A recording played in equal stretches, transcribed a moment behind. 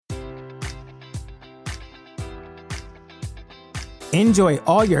Enjoy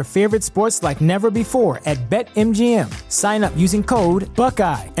all your favorite sports like never before at BetMGM. Sign up using code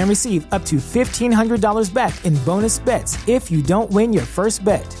Buckeye and receive up to $1,500 back in bonus bets if you don't win your first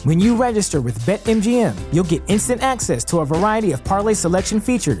bet. When you register with BetMGM, you'll get instant access to a variety of parlay selection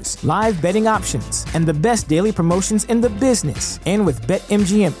features, live betting options, and the best daily promotions in the business. And with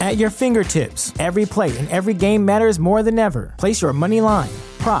BetMGM at your fingertips, every play and every game matters more than ever. Place your money line,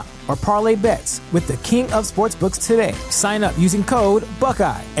 prop, or parlay bets with the king of sportsbooks today. Sign up using code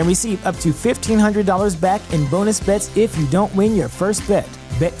Buckeye and receive up to $1,500 back in bonus bets if you don't win your first bet.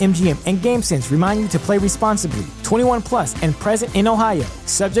 BetMGM and GameSense remind you to play responsibly. 21 plus and present in Ohio,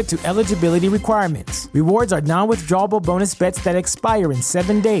 subject to eligibility requirements. Rewards are non-withdrawable bonus bets that expire in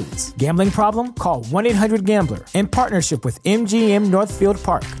 7 days. Gambling problem? Call 1-800-GAMBLER. In partnership with MGM Northfield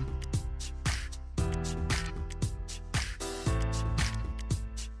Park.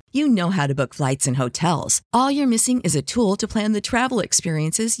 You know how to book flights and hotels. All you're missing is a tool to plan the travel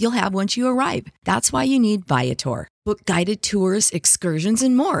experiences you'll have once you arrive. That's why you need Viator. Book guided tours, excursions,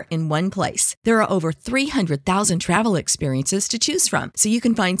 and more in one place. There are over 300,000 travel experiences to choose from, so you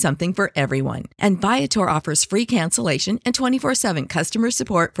can find something for everyone. And Viator offers free cancellation and 24/7 customer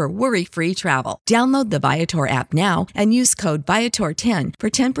support for worry-free travel. Download the Viator app now and use code Viator10 for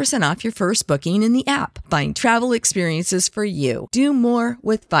 10% off your first booking in the app. Find travel experiences for you. Do more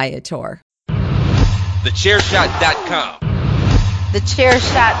with Viator. TheChairShot.com.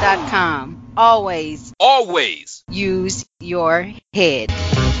 TheChairShot.com. Always use your head.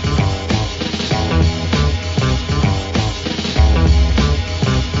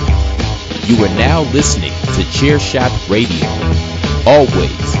 You are now listening to Chairshot Radio.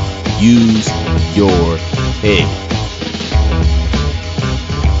 Always use your head.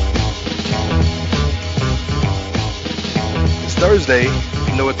 It's Thursday.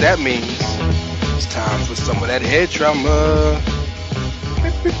 You know what that means. It's time for some of that head trauma.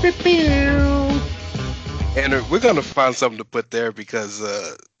 And we're going to find something to put there because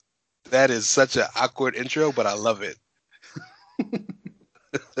that is such an awkward intro, but I love it.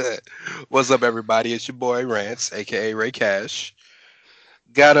 What's up, everybody? It's your boy Rance, aka Ray Cash.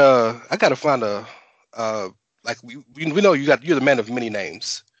 I gotta find we know you're the man of many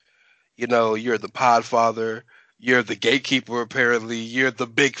names. You know, you're the Podfather, you're the Gatekeeper. Apparently, you're the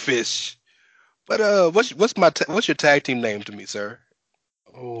Big Fish. But what's your tag team name to me, sir?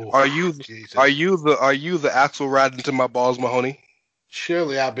 Oh, are you Jesus. are you the Axel riding to my balls, Mahoney?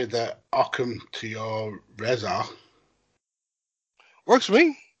 Surely I'll be the Occam to your Reza. Works for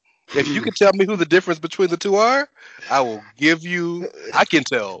me. If you can tell me who the difference between the two are, I will give you. I can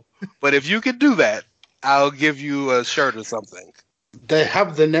tell, but if you can do that, I'll give you a shirt or something. They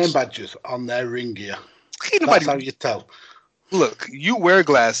have the name badges on their ring gear. That's how you tell. Look, you wear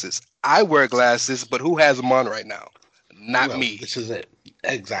glasses. I wear glasses, but who has them on right now? Not me. This is it.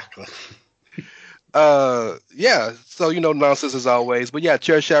 Exactly. Yeah. So nonsense as always. But yeah,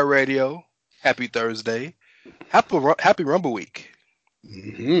 Chairshot Radio. Happy Thursday. Happy Rumble Week.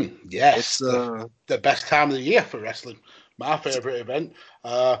 Mm-hmm. Yes. It's the best time of the year for wrestling. My favorite event.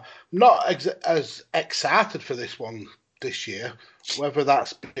 Not as excited for this one this year. Whether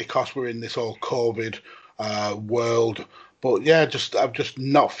that's because we're in this whole COVID world. But yeah, I'm just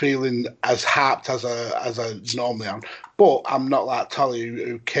not feeling as hyped as I normally am. But I'm not like Tully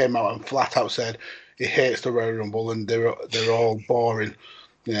who came out and flat out said he hates the Royal Rumble and they're all boring.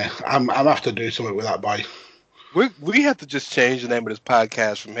 Yeah, I'm have to do something with that boy. We have to just change the name of this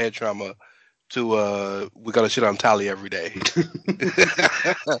podcast from Head Trauma to we gotta shit on Tally every day.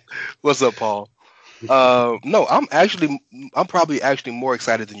 What's up, Paul? No, I'm probably actually more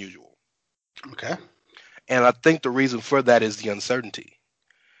excited than usual. Okay. And I think the reason for that is the uncertainty.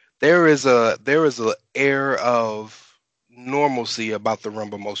 There is a air of normalcy about the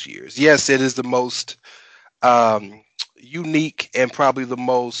Rumble most years. Yes, it is the most unique and probably the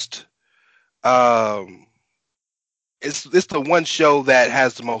most it's the one show that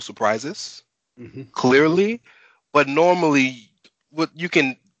has the most surprises, clearly. But normally, you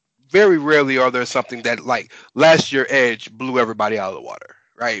can very rarely are there something that, like last year Edge blew everybody out of the water,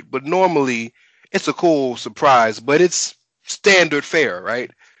 right? But normally it's a cool surprise, but it's standard fare, right?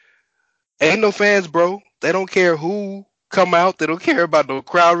 Ain't no fans, bro. They don't care who come out. They don't care about no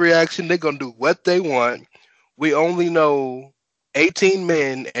crowd reaction. They're going to do what they want. We only know 18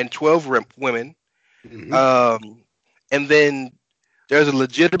 men and 12 women. And then there's a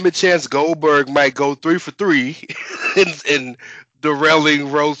legitimate chance Goldberg might go 3 for 3 in derailing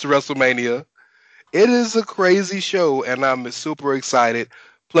roads to WrestleMania. It is a crazy show, and I'm super excited.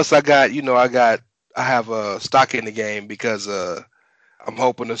 Plus, I have a stock in the game because I'm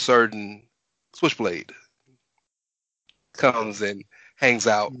hoping a certain Switchblade. comes and hangs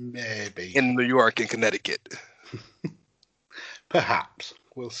out maybe in New York and Connecticut. Perhaps.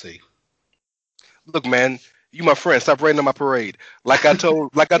 We'll see. Look, man, you my friend. Stop raining on my parade. Like I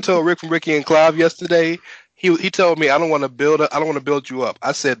told Rick from Ricky and Clive yesterday. He told me I don't want to build you up.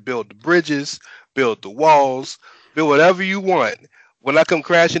 I said build the bridges, build the walls, build whatever you want. When I come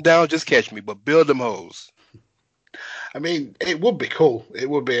crashing down, just catch me, but build them hoes. I mean, it would be cool. It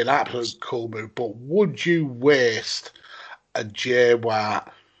would be an absolute cool move. But would you waste a Jay White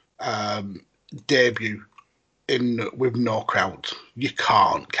debut with no crowd? You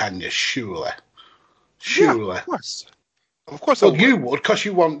can't, can you? Surely. Yeah, of course. Well, you would, because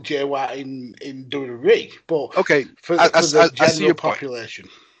you want Jay White in WWE. But okay, for the general population,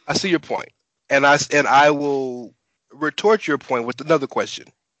 I see your point, and I will retort your point with another question.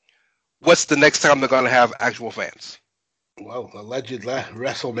 What's the next time they're going to have actual fans? Well, allegedly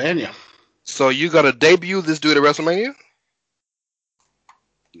WrestleMania. So you got to debut this dude at WrestleMania?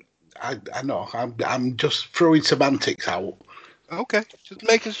 I know. I'm just throwing semantics out. Okay, just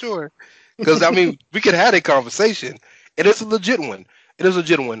making sure. Because, I mean, we could have a conversation. It is a legit one.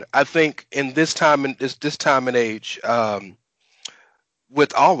 I think in this time and age,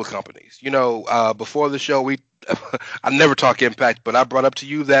 with all the companies, before the show, I never talk Impact, but I brought up to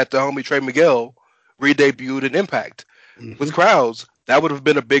you that the homie Trey Miguel re-debuted in Impact with crowds. That would have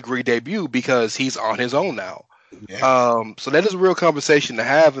been a big re-debut because he's on his own now. Yeah. So that is a real conversation to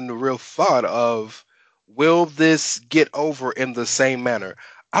have, and the real thought of, will this get over in the same manner?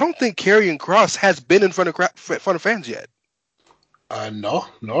 I don't think Karrion Kross has been in front of fans yet. No,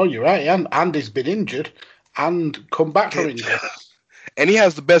 you're right. And he's been injured and come back from injury. And he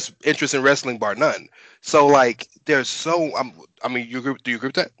has the best interest in wrestling, bar none. So, like, there's so... do you agree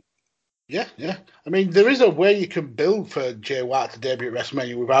with that? Yeah. I mean, there is a way you can build for Jay White to debut at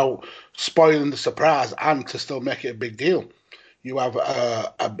WrestleMania without spoiling the surprise and to still make it a big deal. You have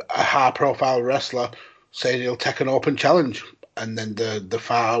a high-profile wrestler saying he'll take an open challenge, and then the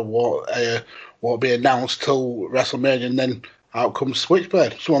fighter won't be announced till WrestleMania, and then out comes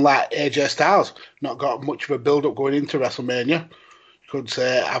Switchblade. Someone like AJ Styles, not got much of a build-up going into WrestleMania. Could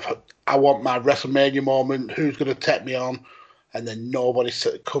say, I want my WrestleMania moment, who's going to take me on? And then nobody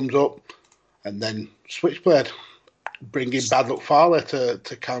comes up, and then Switchblade, bringing Bad Luck Fale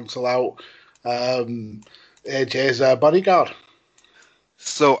to cancel out AJ's bodyguard.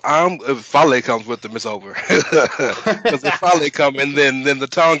 So if Fale comes with them, it's over. Because if Fale come, and then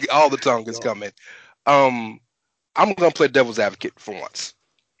all the tongue is coming. I'm gonna play devil's advocate for once.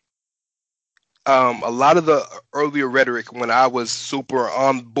 A lot of the earlier rhetoric when I was super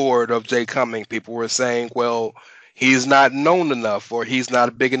on board of Jay coming, people were saying, well, he's not known enough, or he's not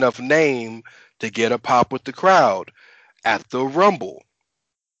a big enough name to get a pop with the crowd at the Rumble.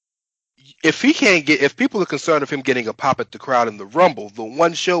 If people are concerned of him getting a pop at the crowd in the Rumble, the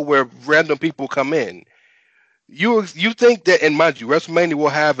one show where random people come in, you think that, and mind you, WrestleMania will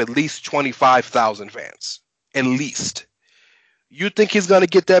have at least 25,000 fans, at least. You think he's going to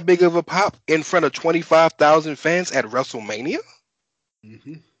get that big of a pop in front of 25,000 fans at WrestleMania?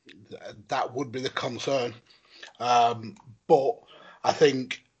 Mm-hmm. That would be the concern. But I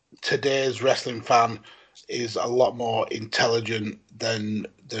think today's wrestling fan is a lot more intelligent than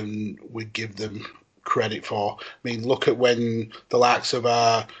we give them credit for. I mean, look at when the likes of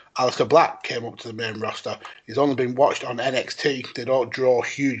Aleister Black came up to the main roster. He's only been watched on NXT. They don't draw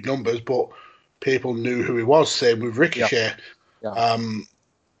huge numbers, but people knew who he was. Same with Ricochet. Yeah.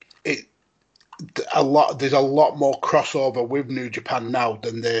 There's a lot more crossover with New Japan now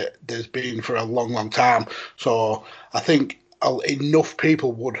than there's been for a long, long time. So I think enough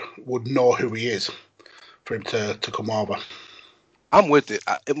people would know who he is for him to come over. I'm with it.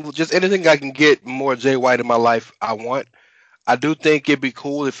 Just anything I can get more Jay White in my life, I want. I do think it'd be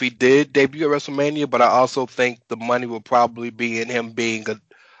cool if he did debut at WrestleMania, but I also think the money will probably be in him being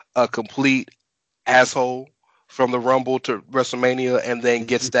a complete asshole from the Rumble to WrestleMania, and then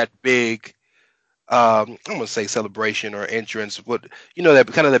gets that big, I'm gonna say celebration or entrance, that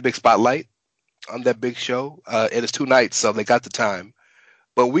kind of that big spotlight on that big show. It is 2 nights, so they got the time.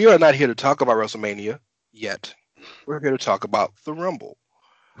 But we are not here to talk about WrestleMania yet. We're here to talk about the Rumble.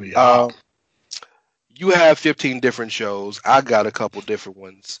 We are. You have 15 different shows. I got a couple different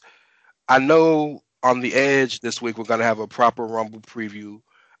ones. I know on the Edge this week we're gonna have a proper Rumble preview.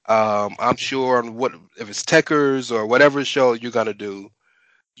 I'm sure on if it's Techers or whatever show you're gonna do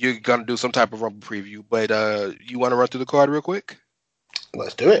some type of Rumble preview. But you want to run through the card real quick?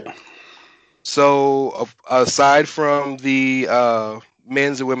 Let's do it. So aside from the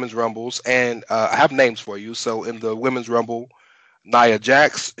men's and women's Rumbles, and I have names for you. So in the women's Rumble, Nia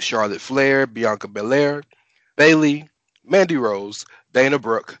Jax, Charlotte Flair, Bianca Belair, Bayley, Mandy Rose, Dana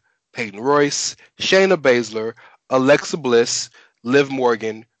Brooke, Peyton Royce, Shayna Baszler, Alexa Bliss, Liv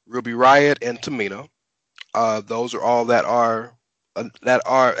Morgan, Ruby Riott, and Tamina. Those are all that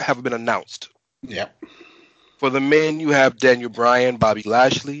have been announced. Yep. For the men, you have Daniel Bryan, Bobby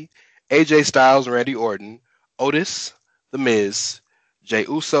Lashley, AJ Styles, Randy Orton, Otis, The Miz, Jey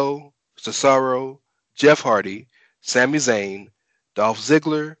Uso, Cesaro, Jeff Hardy, Sami Zayn, Dolph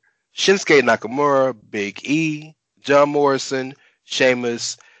Ziggler, Shinsuke Nakamura, Big E, John Morrison,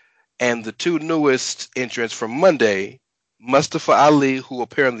 Sheamus, and the two newest entrants from Monday, Mustafa Ali, who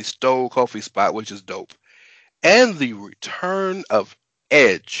apparently stole Kofi's spot, which is dope, and the return of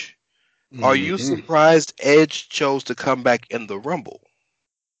Edge. Are you surprised Edge chose to come back in the Rumble?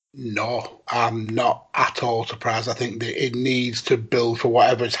 No, I'm not at all surprised. I think that it needs to build for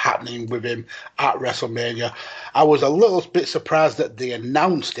whatever is happening with him at WrestleMania. I was a little bit surprised that they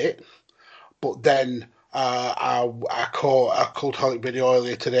announced it, but then I caught a Cultaholic video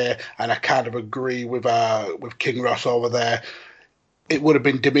earlier today, and I kind of agree with King Ross over there. It would have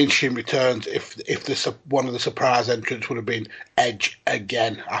been diminishing returns if one of the surprise entrants would have been Edge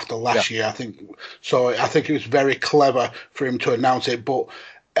again after last year. I think it was very clever for him to announce it, but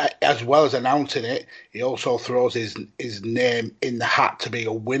as well as announcing it, he also throws his name in the hat to be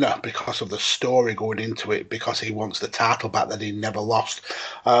a winner because of the story going into it, because he wants the title back that he never lost.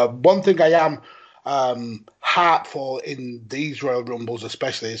 One thing I am heartful in these Royal Rumbles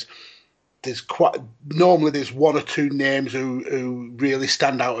especially is there's one or two names who really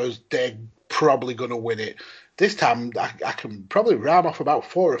stand out as they're probably going to win it. This time, I can probably ram off about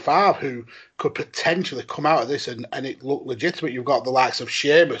 4 or 5 who could potentially come out of this and it look legitimate. You've got the likes of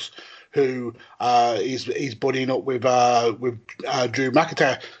Sheamus, who he's buddying up with Drew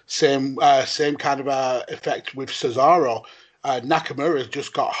McIntyre. Same kind of effect with Cesaro. Nakamura's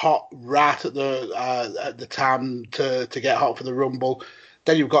just got hot right at the time to get hot for the Rumble.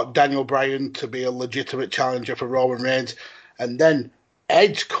 Then you've got Daniel Bryan to be a legitimate challenger for Roman Reigns. And then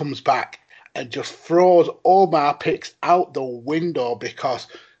Edge comes back and just throws all my picks out the window, because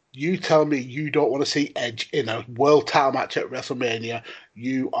you tell me you don't want to see Edge in a world title match at WrestleMania.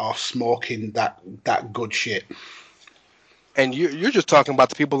 You are smoking that good shit. And you're just talking about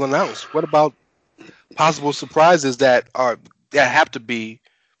the people announced. What about possible surprises that have to be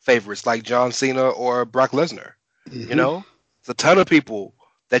favorites, like John Cena or Brock Lesnar? Mm-hmm. You know? It's a ton of people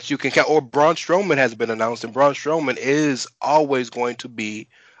that you can count. Or Braun Strowman has been announced, and Braun Strowman is always going to be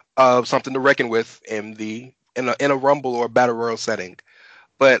something to reckon with in a Rumble or a Battle Royal setting.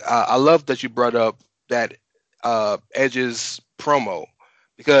 But I love that you brought up that Edge's promo,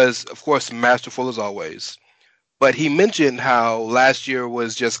 because, of course, masterful as always. But he mentioned how last year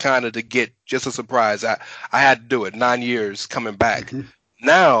was just kind of to get just a surprise. I had to do it. 9 years coming back. Mm-hmm.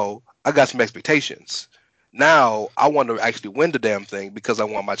 Now I got some expectations. Now I want to actually win the damn thing because I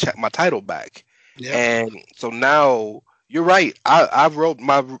want my title back. Yeah. And so now you're right. I've wrote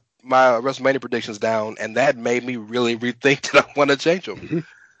my WrestleMania predictions down, and that made me really rethink that I want to change them.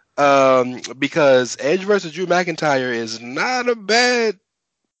 Mm-hmm. Because Edge versus Drew McIntyre is not a bad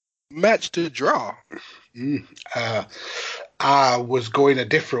match to draw. I was going a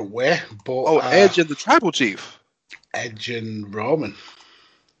different way, but Edge and the Tribal Chief. Edge and Roman.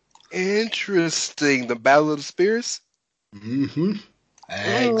 Interesting. The Battle of the Spears? Mm-hmm.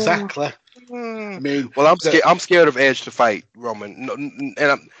 Exactly. I mean, well, I'm scared of Edge to fight Roman.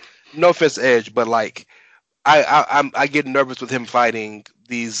 No offense to Edge, but like I get nervous with him fighting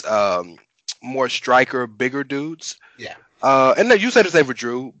these more striker, bigger dudes. Yeah. And then you said the same for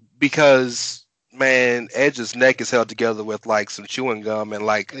Drew, because man, Edge's neck is held together with like some chewing gum and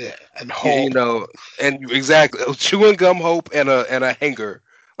like and hope. And exactly chewing gum, hope, and a hanger.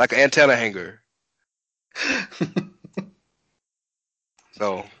 Like an antenna hanger.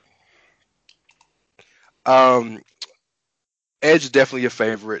 So, Edge is definitely your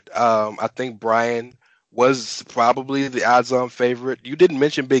favorite. I think Bryan was probably the odds-on favorite. You didn't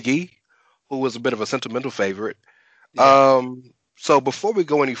mention Big E, who was a bit of a sentimental favorite. Yeah. So before we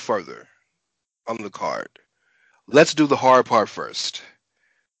go any further on the card, let's do the hard part first.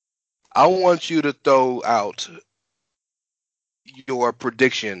 I want you to throw out your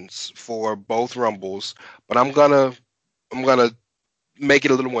predictions for both Rumbles, but I'm gonna make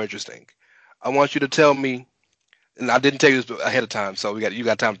it a little more interesting. I want you to tell me, and I didn't tell you this ahead of time, so you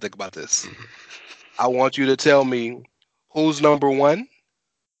got time to think about this. I want you to tell me who's number 1.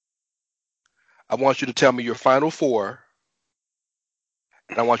 I want you to tell me your final 4,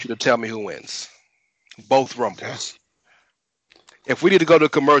 and I want you to tell me who wins both Rumbles. If we need to go to a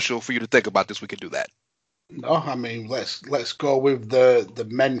commercial for you to think about this, we can do that. No, I mean let's go with the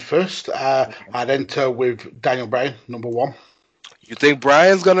men first. I'd enter with Daniel Bryan, number 1. You think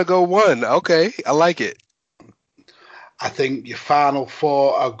Bryan's gonna go 1? Okay, I like it. I think your final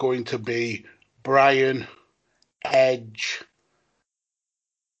 4 are going to be Bryan, Edge.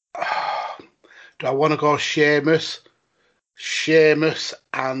 Do I want to go Sheamus,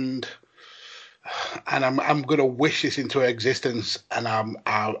 and I'm going to wish this into existence, and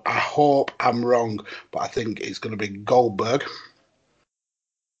I hope I'm wrong, but I think it's going to be Goldberg.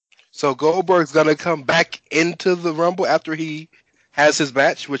 So Goldberg's going to come back into the Rumble after he has his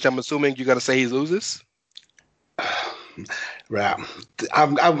match, which I'm assuming you're going to say he loses? Right.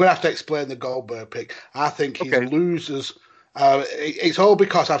 I'm going to have to explain the Goldberg pick. I think he loses. It's all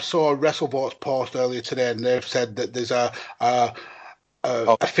because I saw a WrestleVotes post earlier today, and they've said that there's a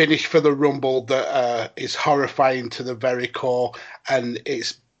finish for the Rumble that is horrifying to the very core, and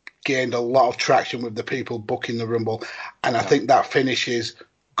it's gained a lot of traction with the people booking the Rumble. And I think that finish is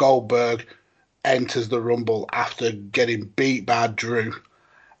Goldberg enters the Rumble after getting beat by Drew,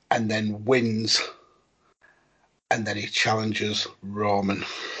 and then wins, and then he challenges Roman.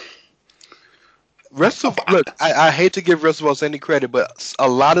 Look, I hate to give WrestleVotes any credit, but a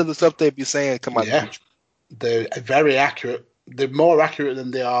lot of the stuff they be saying come out. Yeah, they're very accurate. They're more accurate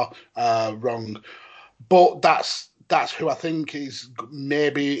than they are wrong. But that's who I think is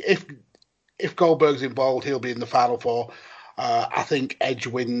maybe if Goldberg's involved, he'll be in the final 4. I think Edge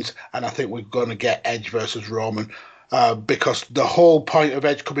wins, and I think we're going to get Edge versus Roman. Because the whole point of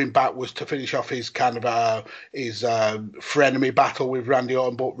Edge coming back was to finish off his kind of his frenemy battle with Randy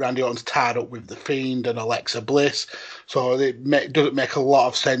Orton, but Randy Orton's tied up with The Fiend and Alexa Bliss, so it doesn't make a lot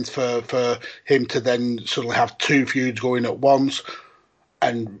of sense for him to then suddenly have 2 feuds going at once.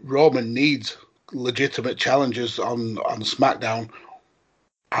 And Roman needs legitimate challengers on SmackDown.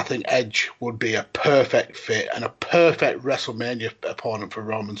 I think Edge would be a perfect fit and a perfect WrestleMania opponent for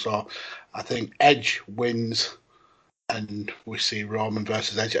Roman. So I think Edge wins, and we see Roman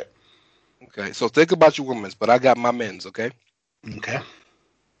versus Edge. Okay, so think about your women's, but I got my men's, okay? Okay.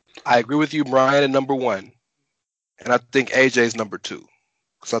 I agree with you, Bryan, at number 1. And I think AJ's number 2.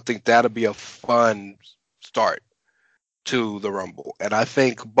 Because I think that'll be a fun start to the Rumble. And I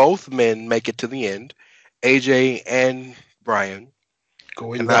think both men make it to the end, AJ and Bryan.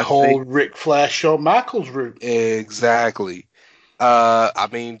 Going the whole Ric Flair, Shawn Michaels route. Exactly. I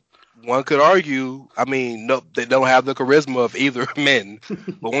mean, one could argue, no, they don't have the charisma of either men,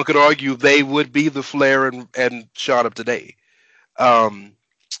 but one could argue they would be the Flair and Shawn of today. And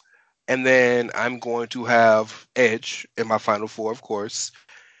then I'm going to have Edge in my final 4, of course.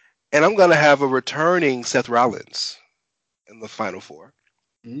 And I'm going to have a returning Seth Rollins in the final 4.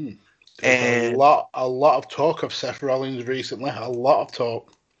 Mm. And a lot of talk of Seth Rollins recently. A lot of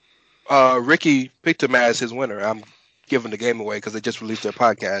talk. Ricky picked him as his winner. I'm giving the game away because they just released their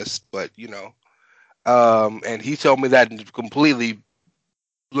podcast, but and he told me that and completely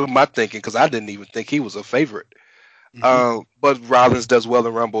blew my thinking because I didn't even think he was a favorite. Mm-hmm. But Rollins does well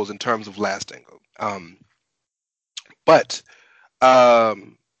in Rumbles in terms of lasting. But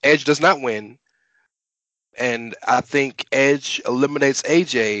Edge does not win, and I think Edge eliminates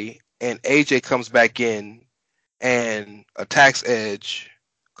AJ, and AJ comes back in and attacks Edge,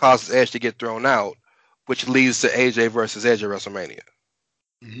 causes Edge to get thrown out, which leads to AJ versus Edge at WrestleMania.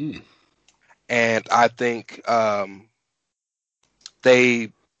 Mm-hmm. And I think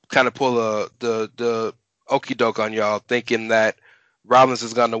they kind of pull the okie doke on y'all, thinking that Rollins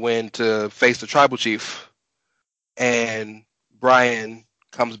is going to win to face the Tribal Chief, and Bryan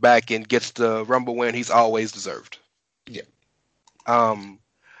comes back and gets the Rumble win he's always deserved. Yeah.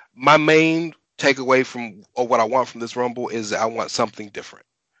 My main takeaway from what I want from this Rumble is I want something different.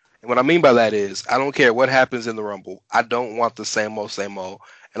 And what I mean by that is I don't care what happens in the Rumble. I don't want the same old.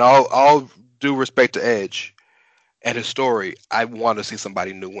 And all due respect to Edge and his story, I want to see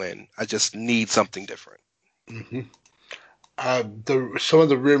somebody new win. I just need something different. Mm-hmm. Some of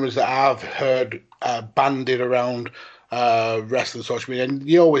the rumors that I've heard bandied around wrestling social media, and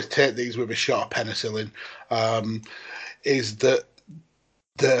you always take these with a shot of penicillin, is that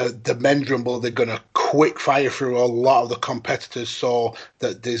the men's Rumble, they're going to quick fire through a lot of the competitors so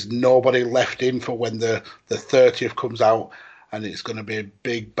that there's nobody left in for when the 30th comes out, and it's going to be a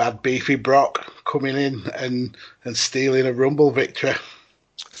big bad beefy Brock coming in and stealing a Rumble victory.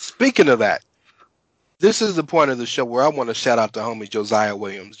 Speaking of that, this is the point of the show where I want to shout out to homie Josiah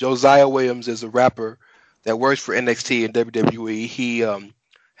Williams. Josiah Williams is a rapper that works for NXT and WWE. He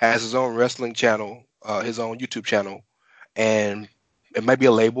has his own wrestling channel, his own YouTube channel, and it might be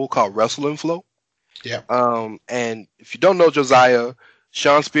a label called Wrestle and Flow. Yeah. And if you don't know Josiah,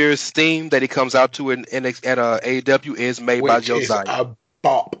 Shawn Spears' theme that he comes out to at AEW is made by Joe Zaya. Which is a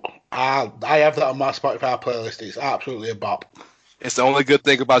bop. I have that on my Spotify playlist. It's absolutely a bop. It's the only good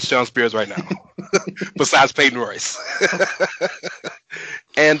thing about Shawn Spears right now, besides Peyton Royce.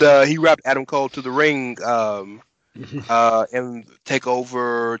 And he rapped Adam Cole to the ring and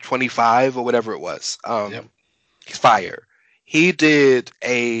TakeOver 25 or whatever it was. He's fire. He did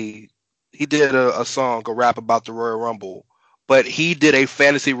a song, a rap about the Royal Rumble, but he did a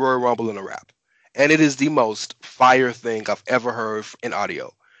fantasy Royal Rumble in a rap, and it is the most fire thing I've ever heard in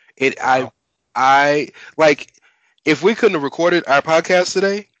audio. I like, if we couldn't have recorded our podcast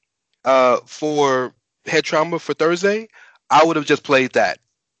today for Head Trauma for Thursday, I would have just played that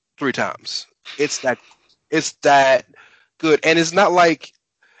 3 times. It's that good, and it's not like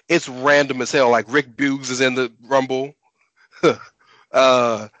it's random as hell. Like Rick Buggs is in the Rumble.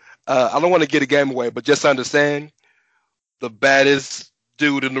 I don't want to get a game away, but just understand, the baddest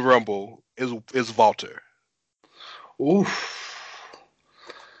dude in the Rumble is Walter. Oof.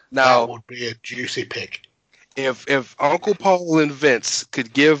 Now, that would be a juicy pick. If Uncle Paul and Vince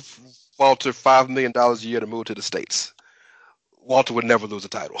could give Walter $5 million a year to move to the States, Walter would never lose a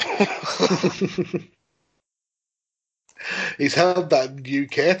title. He's held that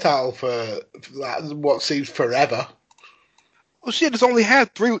UK title for what seems forever. Well, shit, it's only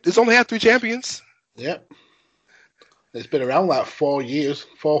had 3 champions. Yep. It's been around like 4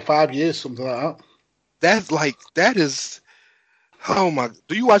 or 5 years, something like that. That is. Oh my!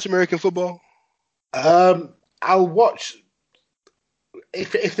 Do you watch American football? I'll watch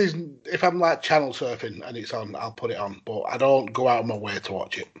if I'm like channel surfing and it's on, I'll put it on, but I don't go out of my way to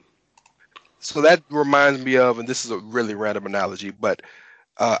watch it. So that reminds me of, and this is a really random analogy, but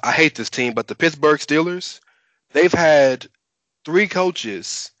I hate this team, but the Pittsburgh Steelers, they've had 3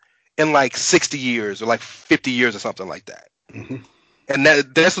 coaches in like 60 years or like 50 years or something like that. Mm-hmm. And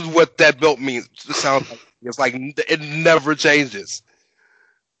this is what that belt means. It sounds like it's like it never changes.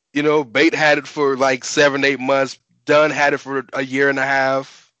 You know, Bate had it for like 7-8 months. Dunn had it for a year and a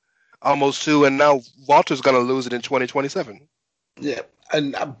half, almost 2, and now Walter's going to lose it in 2027. Yeah,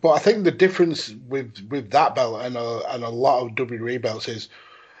 but I think the difference with that belt and a lot of WWE belts is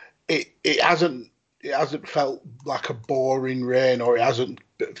it hasn't felt like a boring reign, or it hasn't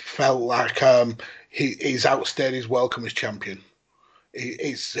felt like he's outstayed his welcome as champion.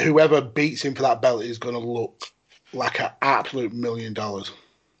 It's whoever beats him for that belt is going to look like an absolute $1 million.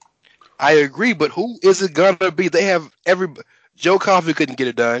 I agree, but who is it going to be? They have Joe Coffey couldn't get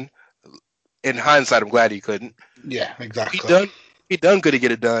it done. In hindsight, I'm glad he couldn't. Yeah, exactly. He done couldn't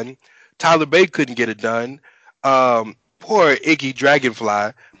get it done. Tyler Bate couldn't get it done. Poor Iggy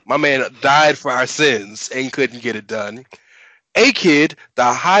Dragonfly. My man died for our sins and couldn't get it done. A-Kid,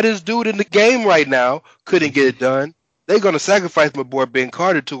 the hottest dude in the game right now, couldn't get it done. They're going to sacrifice my boy Ben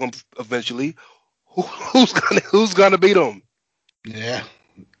Carter to him eventually. Who's gonna beat him? Yeah.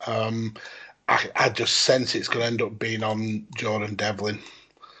 I just sense it's going to end up being on Jordan Devlin.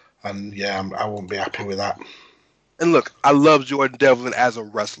 And yeah, I won't be happy with that. And look, I love Jordan Devlin as a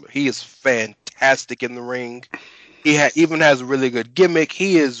wrestler. He is fantastic in the ring. He even has a really good gimmick.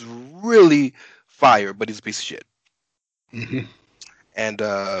 He is really fire, but he's a piece of shit. Mm-hmm. And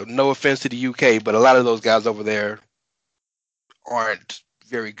no offense to the UK, but a lot of those guys over there aren't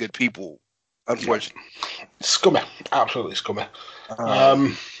very good people, unfortunately. Scummy, absolutely scummy. At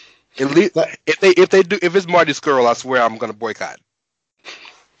least if it's Marty Scurll, I swear I'm gonna boycott.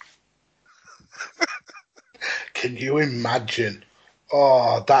 Can you imagine?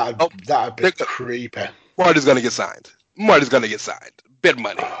 Oh, that'd be creepy. Marty's gonna get signed. Bet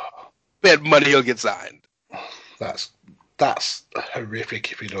money he'll get signed. That's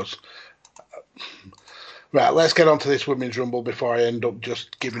horrific if he does. Right, let's get on to this Women's Rumble before I end up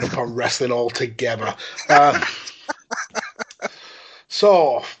just giving up on wrestling altogether.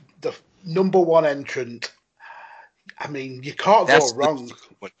 So, the number 1 entrant, I mean, you can't go wrong.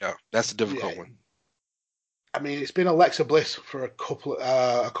 That's a difficult one. I mean, it's been Alexa Bliss for a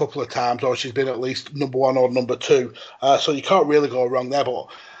couple of times, or she's been at least number 1 or number 2. So you can't really go wrong there. But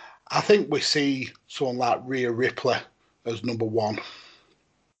I think we see someone like Rhea Ripley as number 1.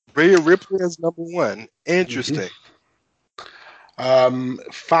 Rhea Ripley as number 1. Interesting. Mm-hmm.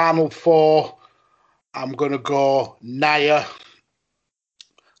 Final 4, I'm going to go Nia.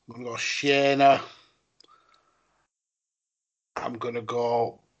 I'm going to go Shayna. I'm going to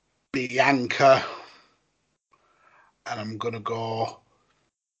go Bianca. And I'm going to go...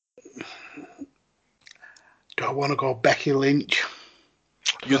 Do I want to go Becky Lynch?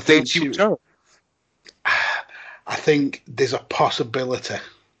 You think she would turn? I think there's a possibility.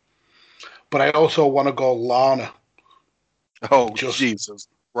 But I also want to go Lana. Oh, Jesus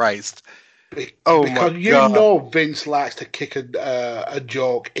Christ. Because you know Vince likes to kick a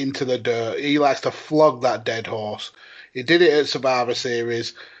joke into the dirt. He likes to flog that dead horse. He did it at Survivor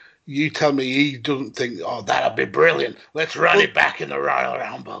Series. You tell me he doesn't think, oh, that'd be brilliant. Let's run it back in the Royal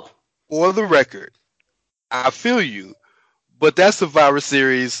Rumble. For the record, I feel you, but that Survivor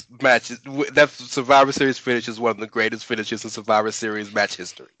Series match, that Survivor Series finish is one of the greatest finishes in Survivor Series match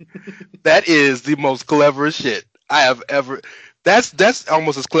history. That is the most clever shit I have ever. That's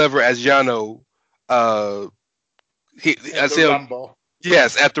almost as clever as Yano. Rambo.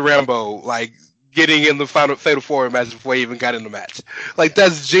 Yes, at the Rambo, like getting in the final Fatal 4 match before he even got in the match. Like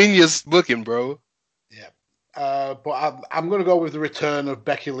that's genius booking, bro. Yeah, but I'm going to go with the return of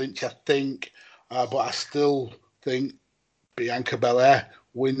Becky Lynch. I think, but I still think Bianca Belair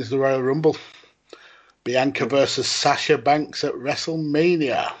wins the Royal Rumble. Bianca versus Sasha Banks at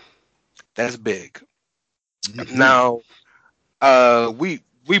WrestleMania. That's big. Mm-hmm. Now. You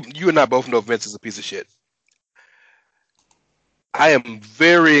and I both know Vince is a piece of shit. I am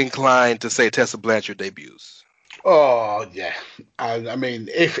very inclined to say Tessa Blanchard debuts. Oh yeah, I mean,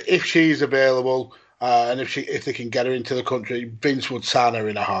 if she's available and if they can get her into the country, Vince would sign her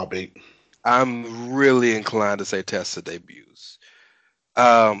in a heartbeat. I'm really inclined to say Tessa debuts.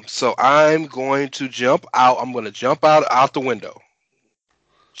 So I'm going to jump out. I'm going to jump out the window.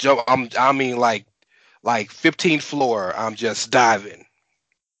 I mean, like 15th floor, I'm just diving.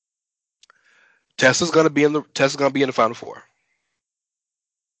 Tessa's gonna be in the Final Four.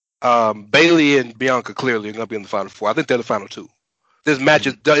 Bayley and Bianca clearly are gonna be in the Final Four. I think they're the final two. This match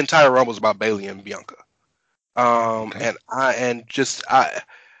is the entire Rumble is about Bayley and Bianca. Okay. Because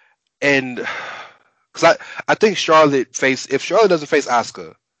I think if Charlotte doesn't face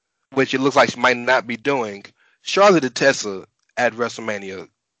Asuka, which it looks like she might not be doing, Charlotte and Tessa at WrestleMania,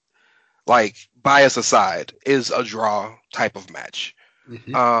 like bias aside, is a draw type of match.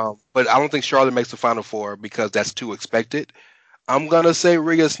 Mm-hmm. But I don't think Charlotte makes the Final Four because that's too expected. I'm gonna say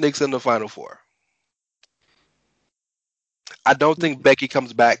Rhea sneaks in the Final Four. I don't think Becky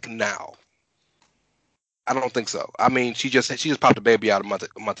comes back now. I don't think so. I mean, she just popped a baby out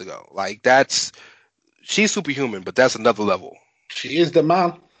a month ago. Like she's superhuman, but that's another level. She is the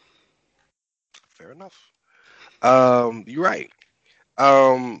man. Fair enough. You're right.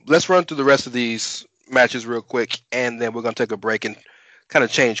 Let's run through the rest of these matches real quick, and then we're going to take a break and kind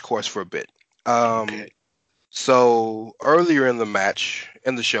of change course for a bit. Okay. So earlier in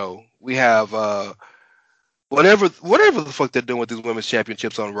the show, we have whatever the fuck they're doing with these women's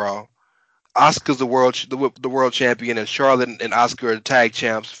championships on Raw. Asuka's the world champion, and Charlotte and Asuka are the tag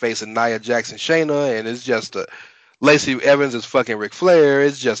champs facing Nia Jax, Shayna, and it's just Lacey Evans is fucking Ric Flair.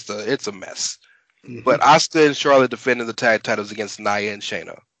 It's a mess. Mm-hmm. But Asuka and Charlotte defending the tag titles against Nia and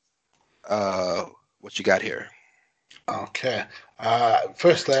Shayna. What you got here? Okay.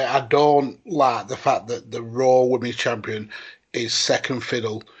 Firstly, I don't like the fact that the Raw Women's Champion is second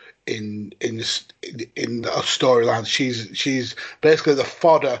fiddle in a storyline. She's basically the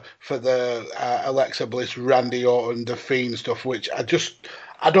fodder for the Alexa Bliss, Randy Orton, The Fiend stuff, which I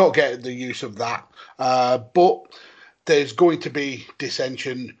don't get the use of that. But there's going to be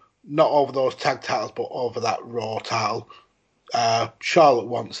dissension, not over those tag titles, but over that Raw title. Charlotte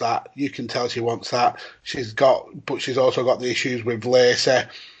wants that. You can tell she wants that. She's also got the issues with Lacey.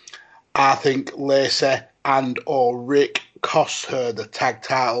 I think Lacey or Rick cost her the tag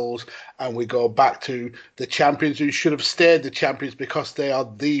titles, and we go back to the champions who should have stayed the champions because they are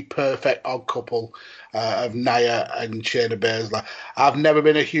the perfect odd couple of Nia and Shayna Baszler. I've never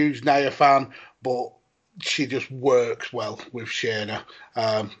been a huge Nia fan, but she just works well with Shayna.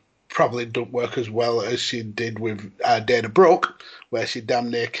 Probably don't work as well as she did with Dana Brooke, where she damn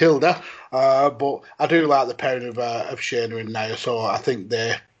near killed her. But I do like the pairing of Shayna and Nia, so I think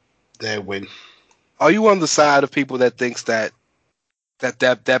they win. Are you on the side of people that thinks that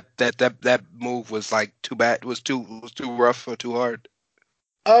move was like too bad, was too rough or too hard?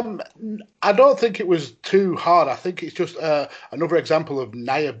 I don't think it was too hard. I think it's just another example of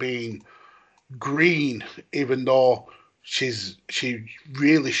Nia being green, even though she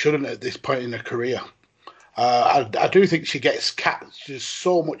really shouldn't at this point in her career. I do think she gets just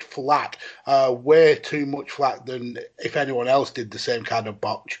so much flack, way too much flack than if anyone else did the same kind of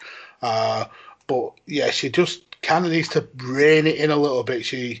botch. But yeah, she just kind of needs to rein it in a little bit.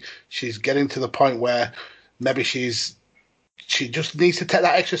 She's getting to the point where maybe she just needs to take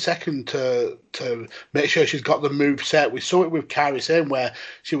that extra second to make sure she's got the move set. We saw it with Kairi Sane, where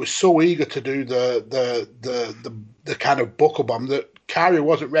she was so eager to do the kind of buckle bomb that Kairi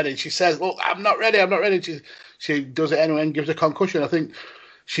wasn't ready. She says, "Look, I'm not ready. I'm not ready." She does it anyway and gives a concussion. I think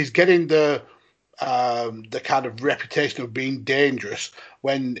she's getting the the kind of reputation of being dangerous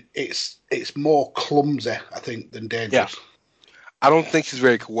when it's more clumsy, I think, than dangerous. Yeah. I don't think she's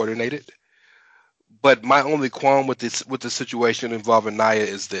very coordinated. But my only qualm with the situation involving Nia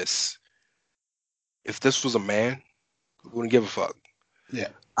is this: if this was a man, we wouldn't give a fuck. Yeah,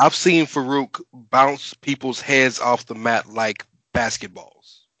 I've seen Farouk bounce people's heads off the mat like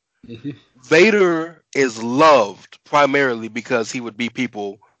basketballs. Mm-hmm. Vader is loved primarily because he would beat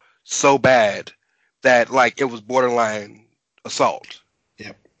people so bad that like it was borderline assault.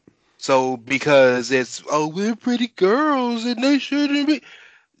 Yep. So because it's we're pretty girls and they shouldn't be.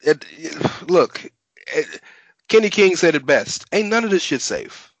 Look, Kenny King said it best. Ain't none of this shit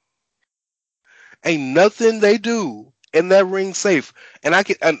safe. Ain't nothing they do in that ring safe. And I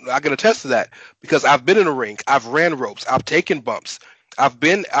can attest to that because I've been in a ring. I've ran ropes. I've taken bumps. I've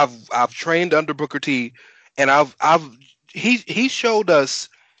trained under Booker T, and he showed us.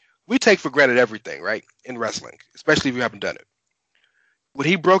 We take for granted everything, right, in wrestling, especially if you haven't done it. When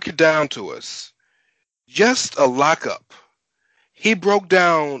he broke it down to us, just a lockup, he broke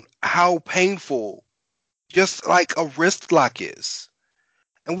down how painful just like a wrist lock is.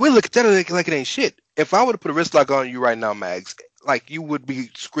 And we look at that like it ain't shit. If I were to put a wrist lock on you right now, Mags, like you would be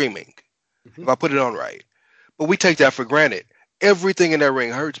screaming if I put it on right. But we take that for granted. Everything in that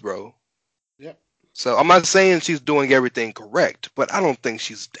ring hurts, bro. Yep. So I'm not saying she's doing everything correct, but I don't think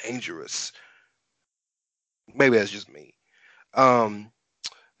she's dangerous. Maybe that's just me.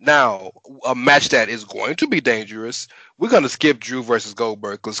 Now, a match that is going to be dangerous, we're going to skip Drew versus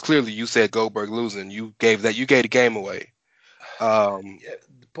Goldberg because clearly you said Goldberg losing. You gave the game away. Yeah,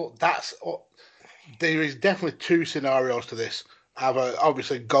 but there is definitely two scenarios to this. Either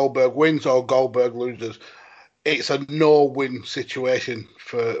obviously Goldberg wins or Goldberg loses. It's a no-win situation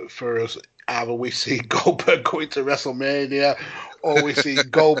for us. Either we see Goldberg going to WrestleMania or we see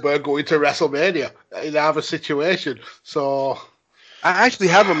Goldberg going to WrestleMania in either situation. So I actually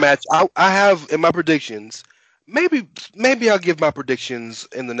have a match. I have in my predictions. Maybe I'll give my predictions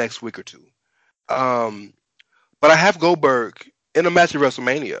in the next week or two. But I have Goldberg in a match at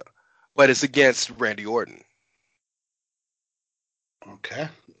WrestleMania, but it's against Randy Orton. Okay.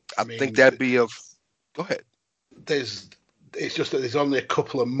 I think that'd be a. Go ahead. It's just that there's only a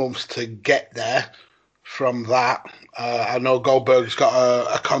couple of months to get there from that. I know Goldberg's got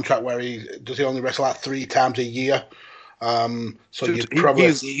a contract where he only wrestle like 3 times a year. So you'd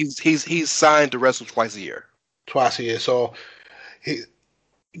probably he's signed to wrestle twice a year. Twice a year. So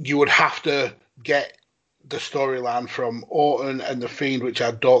you would have to get the storyline from Orton and The Fiend, which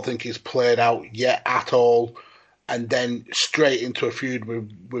I don't think is played out yet at all, and then straight into a feud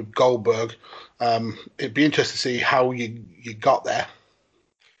with Goldberg. It'd be interesting to see how you got there.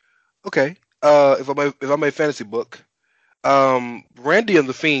 Okay. If I made fantasy book, Randy and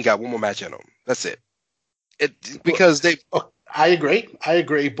The Fiend got one more match in them. That's it. I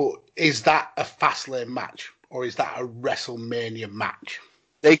agree, but is that a Fastlane match or is that a WrestleMania match?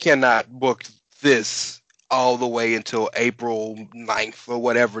 They cannot book this all the way until April 9th or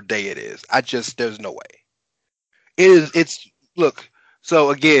whatever day it is. There's no way. Look,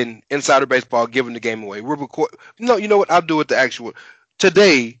 so again, Insider Baseball giving the game away. No, you know what? I'll do it the actual.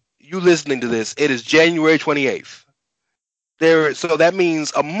 Today, you listening to this, it is January 28th. So that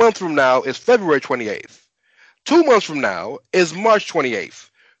means a month from now is February 28th. 2 months from now is March 28th.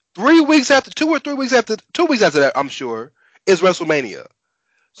 2 weeks after that, I'm sure, is WrestleMania.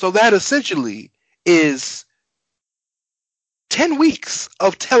 So that essentially is 10 weeks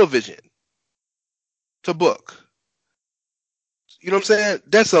of television to book. You know what I'm saying?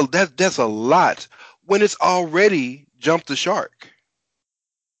 That's a lot when it's already jumped the shark.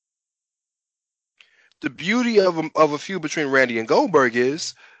 The beauty of a feud between Randy and Goldberg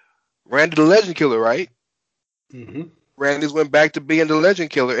is Randy the Legend Killer, right? Mm-hmm. Randy's went back to being the Legend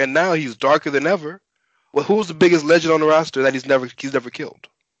Killer, and now he's darker than ever. Well, who's the biggest legend on the roster that he's never killed?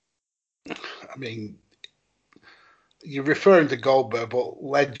 I mean, you're referring to Goldberg, but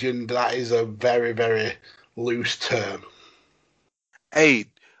legend, that is a very, very loose term. Hey,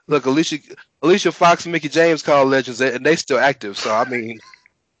 look, Alicia Fox and Mickie James call legends, and they still active. So I mean,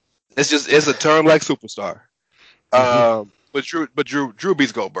 it's a term like superstar. Mm-hmm. But Drew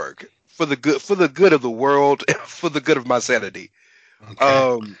beats Goldberg for the good of the world, for the good of my sanity.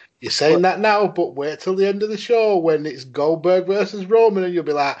 Okay. You're saying that now, but wait till the end of the show when it's Goldberg versus Roman, and you'll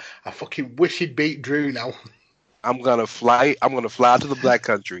be like, I fucking wish he'd beat Drew now. I'm gonna fly to the Black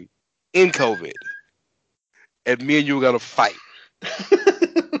Country in COVID, and me and you are gonna fight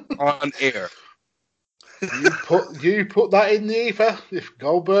on air. You put that in the ether. If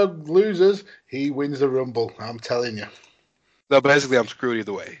Goldberg loses, he wins the Rumble. I'm telling you. No, basically, I'm screwed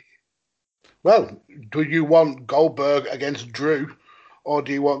either way. Well, do you want Goldberg against Drew, or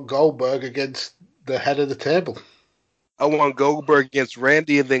do you want Goldberg against the head of the table? I want Goldberg against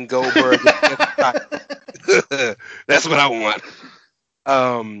Randy, and then Goldberg against That's what I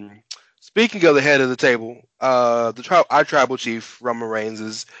want. Speaking of the head of the table, our tribal chief, Roman Reigns,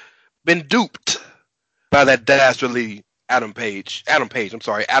 has been duped by that dastardly Adam Pearce.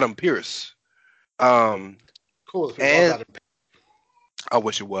 Cool. And I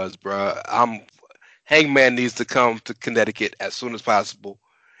wish it was, bro. Hangman needs to come to Connecticut as soon as possible,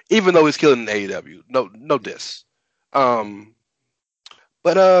 even though he's killing the AEW. No diss. But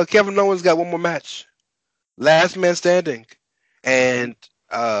Kevin Owens got one more match, last man standing, and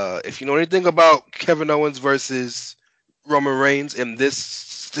if you know anything about Kevin Owens versus Roman Reigns in this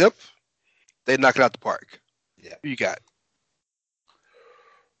step, they knock it out the park. Yeah, who you got?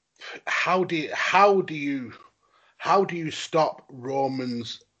 How do you stop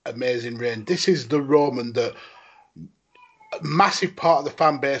Roman's amazing reign? This is the Roman that a massive part of the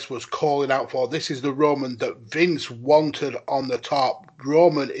fan base was calling out for. This is the Roman that Vince wanted on the top.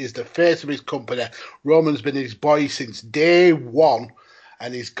 Roman is the face of his company. Roman's been his boy since day one,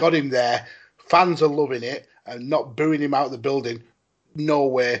 and he's got him there. Fans are loving it and not booing him out of the building. No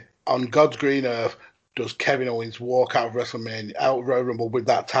way on God's green earth does Kevin Owens walk out of WrestleMania, out of Royal Rumble with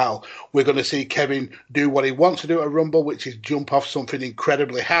that towel. We're going to see Kevin do what he wants to do at Rumble, which is jump off something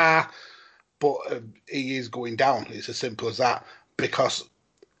incredibly high, but he is going down. It's as simple as that. Because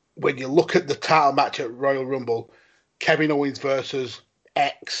when you look at the title match at Royal Rumble, Kevin Owens versus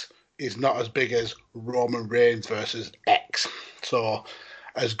X is not as big as Roman Reigns versus X. So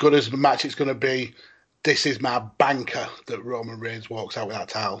as good as the match it's going to be, this is my banker that Roman Reigns walks out with that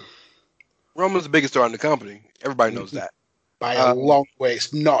title. Roman's the biggest star in the company. Everybody knows that. By a long way.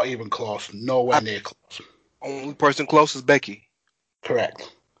 It's not even close. Nowhere near close. Only person close is Becky.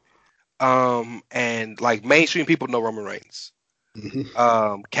 Correct. And like mainstream people know Roman Reigns.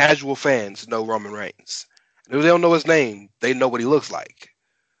 Mm-hmm. Casual fans know Roman Reigns. And if they don't know his name, they know what he looks like.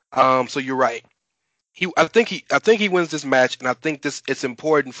 So you're right. I think he wins this match, and I think it's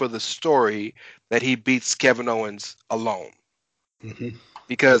important for the story that he beats Kevin Owens alone. Mm-hmm.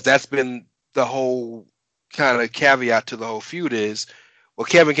 Because that's been the whole kind of caveat to the whole feud is, well,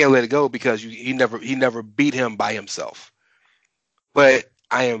 Kevin can't let it go because he never beat him by himself. But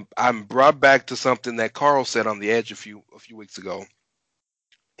I'm brought back to something that Carl said on the Edge a few weeks ago.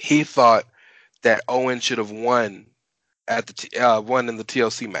 He thought that Owens should have won won in the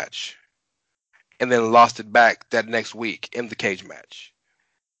TLC match, and then lost it back that next week in the cage match.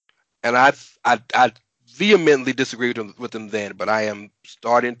 And I vehemently disagreed with him then, but I am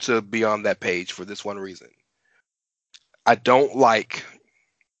starting to be on that page for this one reason. I don't like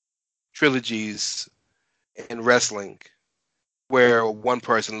trilogies in wrestling where one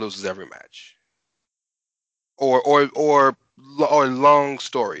person loses every match, or long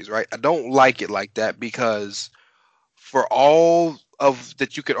stories, right? I don't like it like that, because for all of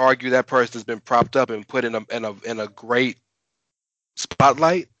that, you could argue that person has been propped up and put in a great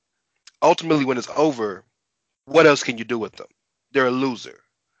spotlight. Ultimately, when it's over, what else can you do with them? They're a loser.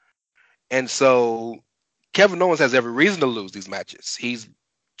 And so Kevin Owens has every reason to lose these matches. He's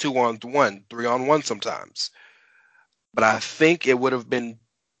 2-on-1, 3-on-1 sometimes. But I think it would have been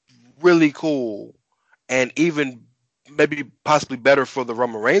really cool, and even maybe possibly better for the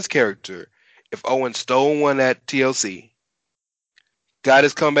Roman Reigns character, if Owens stole one at TLC, got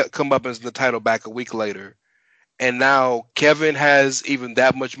his come up as the title back a week later, and now Kevin has even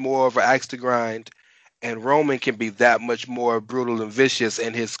that much more of an axe to grind, and Roman can be that much more brutal and vicious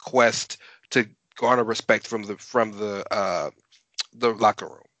in his quest to garner respect from the locker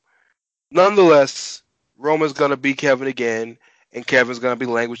room. Nonetheless, Roman's gonna beat Kevin again, and Kevin's gonna be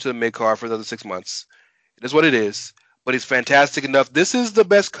language to the mid-card for another 6 months. It is what it is, but he's fantastic enough. This is the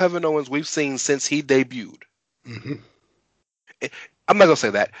best Kevin Owens we've seen since he debuted. Mm-hmm. I'm not gonna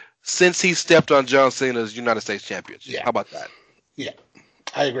say that. Since he stepped on John Cena's United States Championship. Yeah. How about that? Yeah,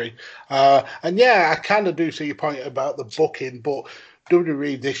 I agree. And yeah, I kind of do see your point about the booking, but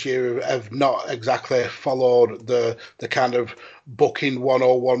WWE this year have not exactly followed the kind of booking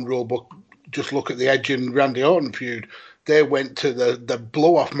 101 rule book. Just look at the Edge and Randy Orton feud. They went to the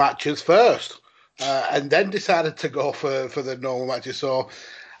blow-off matches first, and then decided to go for the normal matches. So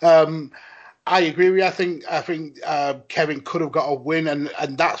I agree with you. I think Kevin could have got a win,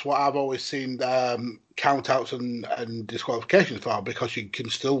 and that's what I've always seen countouts and disqualifications for, because you can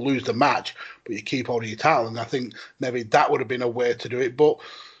still lose the match, but you keep holding your title. And I think maybe that would have been a way to do it, but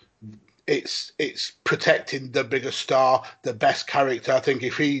it's protecting the biggest star, the best character. I think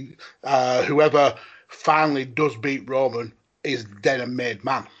if he whoever finally does beat Roman is then a made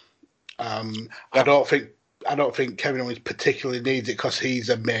man. I don't think Kevin Owens particularly needs it because he's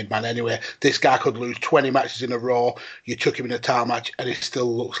a made man anyway. This guy could lose 20 matches in a row. You took him in a title match, and it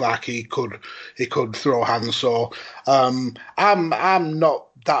still looks like he could throw hands. So I'm not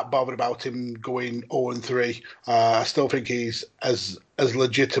that bothered about him going 0-3. I still think he's as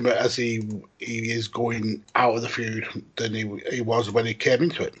legitimate as he is going out of the feud than he was when he came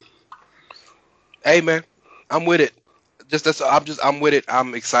into it. Hey man, I'm with it. I'm with it.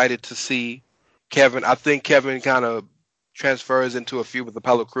 I'm excited to see Kevin. I think Kevin kind of transfers into a feud with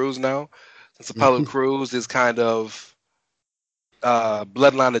Apollo Crews now, since Apollo Crews is kind of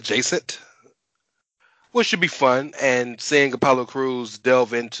bloodline adjacent, which should be fun. And seeing Apollo Crews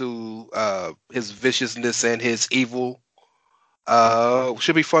delve into his viciousness and his evil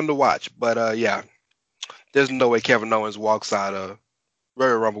should be fun to watch. But yeah, there's no way Kevin Owens walks out of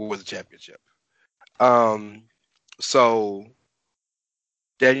Royal Rumble with a championship. So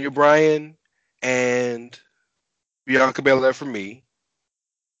Daniel Bryan and Bianca Belair for me.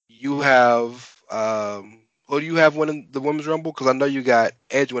 You have who do you have winning the Women's Rumble? Because I know you got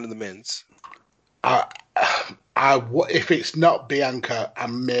Edge winning the men's. If it's not Bianca, I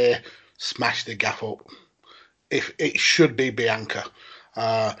may smash the gaff up. If it should be Bianca,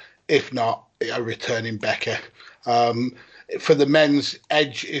 if not, a returning Becky. For the men's,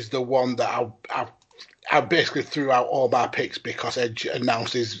 Edge is the one that I basically threw out all my picks because Edge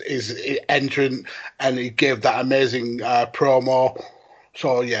announced his entrant and he gave that amazing promo.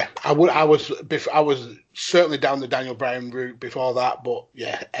 So yeah, I was certainly down the Daniel Bryan route before that, but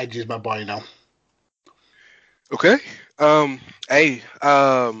yeah, Edge is my boy now. Okay.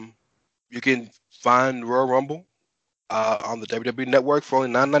 You can find Royal Rumble on the WWE Network for only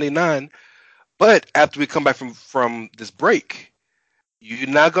 $9.99. But after we come back from this break, you're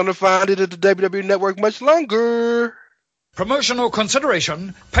not going to find it at the WWE Network much longer. Promotional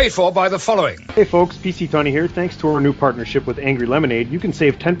consideration paid for by the following. Hey folks, PC Tony here. Thanks to our new partnership with Angry Lemonade, you can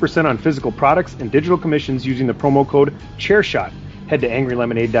save 10% on physical products and digital commissions using the promo code ChairShot. Head to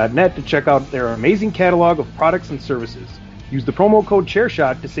angrylemonade.net to check out their amazing catalog of products and services. Use the promo code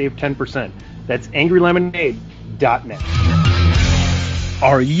ChairShot to save 10%. That's angrylemonade.net.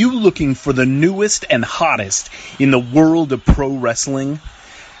 Are you looking for the newest and hottest in the world of pro wrestling?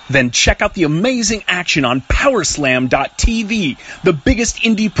 Then check out the amazing action on Powerslam.tv, the biggest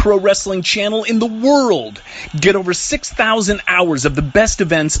indie pro wrestling channel in the world. Get over 6,000 hours of the best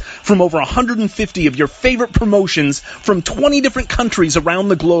events from over 150 of your favorite promotions from 20 different countries around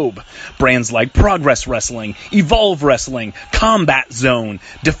the globe. Brands like Progress Wrestling, Evolve Wrestling, Combat Zone,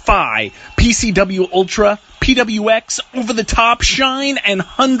 Defy, PCW Ultra, PWX, Over the Top, Shine, and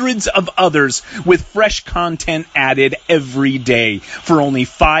hundreds of others with fresh content added every day for only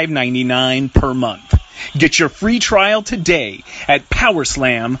 $5.99 per month. Get your free trial today at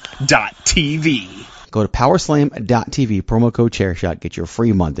Powerslam.tv. Go to Powerslam.tv, promo code ChairShot, get your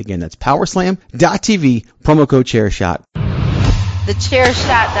free month. Again, that's Powerslam.tv, promo code ChairShot.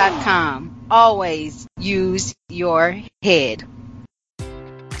 TheChairShot.com. Always use your head.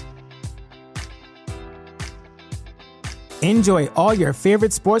 Enjoy all your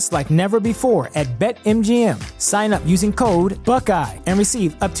favorite sports like never before at BetMGM. Sign up using code Buckeye and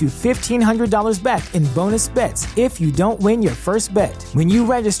receive up to $1,500 back in bonus bets if you don't win your first bet. When you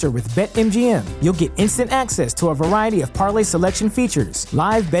register with BetMGM, you'll get instant access to a variety of parlay selection features,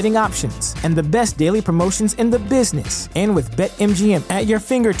 live betting options, and the best daily promotions in the business. And with BetMGM at your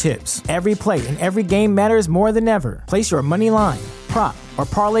fingertips, every play and every game matters more than ever. Place your money line, prop, or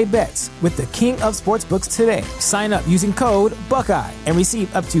parlay bets with the king of sportsbooks today. Sign up using code Buckeye and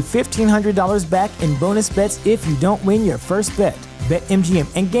receive up to $1,500 back in bonus bets if you don't win your first bet. BetMGM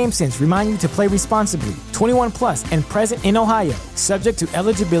and GameSense remind you to play responsibly. 21 plus and present in Ohio, subject to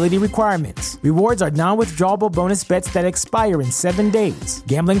eligibility requirements. Rewards are non-withdrawable bonus bets that expire in 7 days.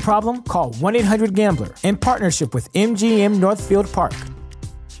 Gambling problem? Call 1-800-GAMBLER. In partnership with MGM Northfield Park.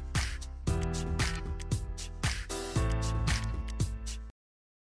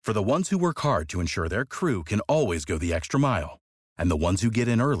 For the ones who work hard to ensure their crew can always go the extra mile, and the ones who get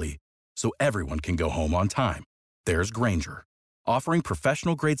in early so everyone can go home on time, there's Grainger, offering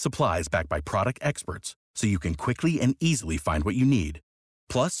professional-grade supplies backed by product experts so you can quickly and easily find what you need.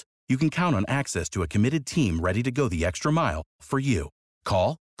 Plus, you can count on access to a committed team ready to go the extra mile for you.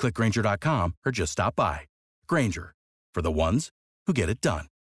 Call, click Grainger.com, or just stop by. Grainger, for the ones who get it done.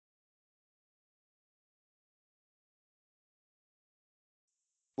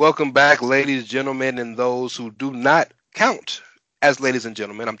 Welcome back, ladies, gentlemen, and those who do not count as ladies and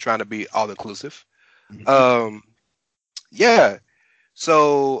gentlemen. I'm trying to be all-inclusive. Yeah,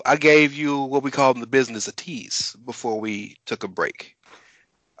 so I gave you what we call in the business a tease before we took a break.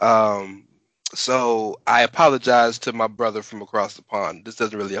 So I apologize to my brother from across the pond. This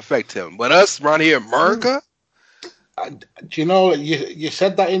doesn't really affect him, but us around here in America. Do you know you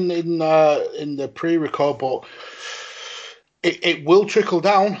said that in the pre-record, but it will trickle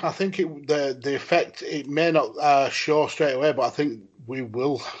down. I think the effect, it may not show straight away, but I think we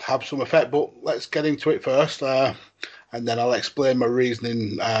will have some effect. But let's get into it first, and then I'll explain my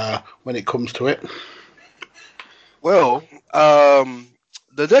reasoning when it comes to it. Well, the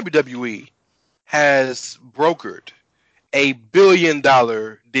WWE has brokered a $1 billion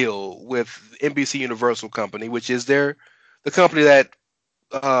deal with NBC Universal Company, which is the company that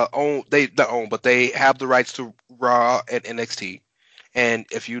they have the rights to Raw and NXT. And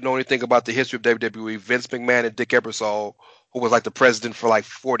if you know anything about the history of WWE, Vince McMahon and Dick Ebersol, who was like the president for like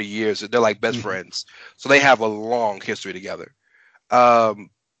 40 years, they're like best friends. So they have a long history together.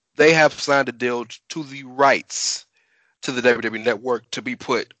 They have signed a deal to the rights to the WWE Network to be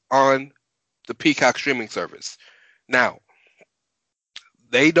put on the Peacock streaming service. Now,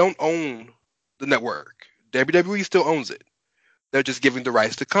 they don't own the network. WWE still owns it. They're just giving the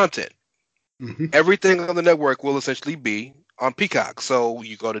rights to content. Mm-hmm. Everything on the network will essentially be on Peacock. So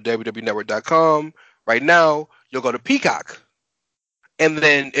you go to WWEnetwork.com. Right now, you'll go to Peacock. And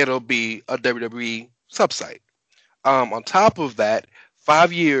then it'll be a WWE subsite. On top of that,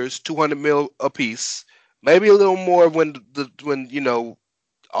 5 years, $200 million a piece, maybe a little more when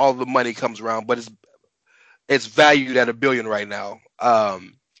all the money comes around, but it's valued at $1 billion right now.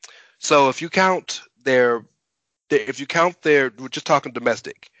 So if you count we're just talking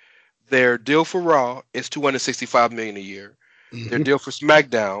domestic, their deal for Raw is $265 million a year. Mm-hmm. Their deal for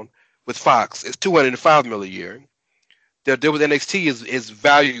SmackDown with Fox is $205 million a year. Their deal with NXT is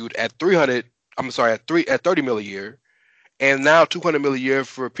valued at $30 million a year, and now $200 million a year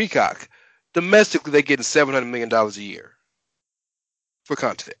for Peacock. Domestically, they're getting $700 million a year for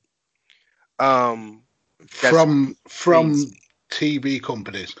content. From TV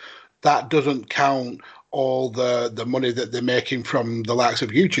companies. That doesn't count all the money that they're making from the likes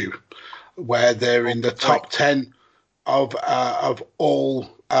of YouTube, where they're in the top 10 of all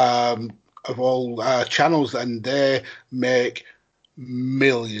channels, and they make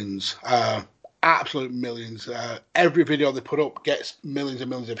millions, absolute millions. Every video they put up gets millions and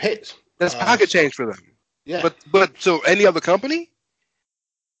millions of hits. That's pocket change for them. Yeah. But so any other company,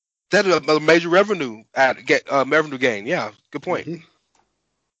 that is a major revenue gain. Yeah, good point. Mm-hmm.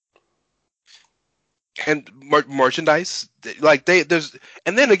 And merchandise,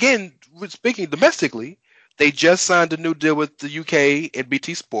 and then again, speaking domestically, they just signed a new deal with the UK and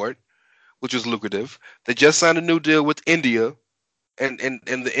BT Sport, which is lucrative. They just signed a new deal with India, and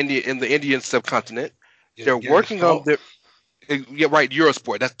the Indian subcontinent. Yeah, they're working on their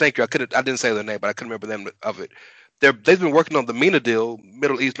Eurosport. Thank you. I didn't say their name, but I couldn't remember the name of it. They've been working on the MENA deal,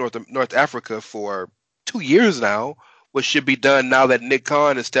 Middle East, North Africa, for 2 years now, which should be done now that Nick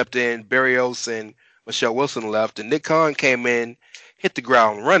Khan has stepped in, Barrios and Michelle Wilson left, and Nick Khan came in, hit the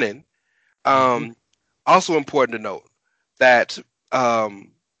ground running. Also important to note that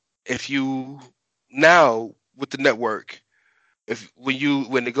if you now with the network,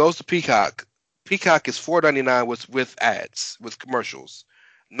 when it goes to Peacock is $4.99 with ads, with commercials,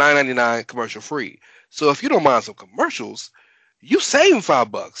 $9.99 commercial free. So if you don't mind some commercials, you save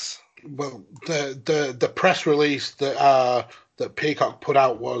 $5. Well, the press release that Peacock put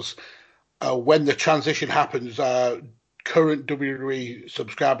out was when the transition happens, current WWE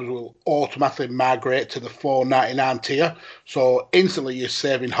subscribers will automatically migrate to the $4.99 tier. So instantly you're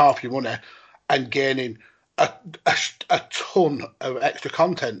saving half your money and gaining a ton of extra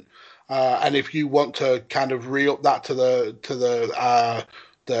content. And if you want to kind of re-up that to the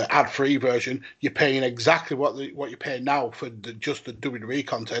ad-free version, you're paying exactly what you're paying now for just the WWE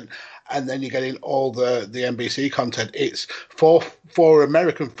content, and then you're getting all the NBC content. It's for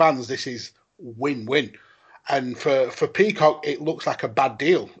American fans, this is win-win. And for Peacock, it looks like a bad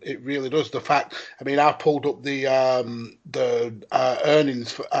deal. It really does. The fact, I pulled up the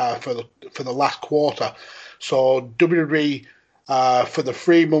earnings for the last quarter. So WWE for the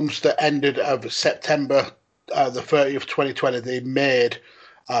 3 months that ended of September the 30th, 2020, they made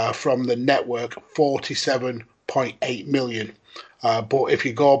from the network $47.8 million. But if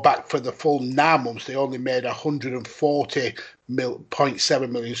you go back for the full 9 months, they only made $140.7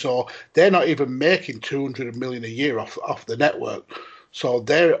 million. So they're not even making $200 million a year off the network. So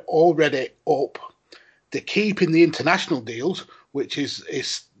they're already up. They're keeping the international deals, which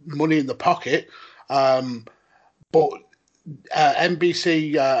is money in the pocket. But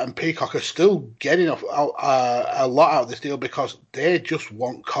NBC and Peacock are still getting a lot out of this deal because they just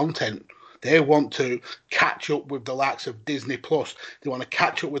want content. They want to catch up with the likes of Disney Plus. They want to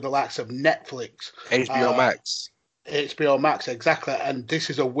catch up with the likes of Netflix, HBO Max. HBO Max, exactly. And this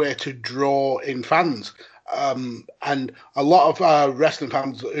is a way to draw in fans. And a lot of wrestling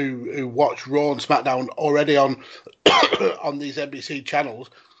fans who watch Raw and SmackDown already on on these NBC channels,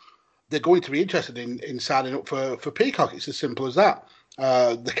 they're going to be interested in signing up for Peacock. It's as simple as that.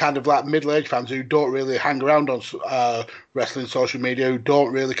 The kind of like middle-aged fans who don't really hang around on wrestling social media, who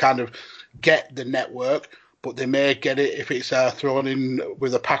don't really kind of get the network, but they may get it if it's thrown in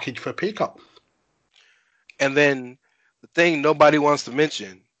with a package for Peacock. And then the thing nobody wants to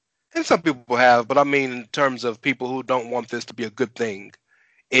mention, and some people have, but I mean in terms of people who don't want this to be a good thing,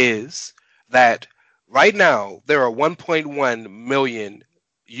 is that right now there are 1.1 million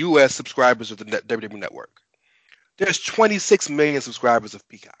U.S. subscribers of the WWE Network. There's 26 million subscribers of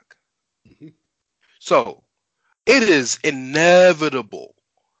Peacock. Mm-hmm. So it is inevitable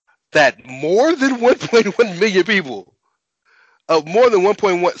that more than 1.1 million people, more than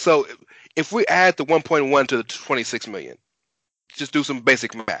 1.1, so if we add the 1.1 to the 26 million, just do some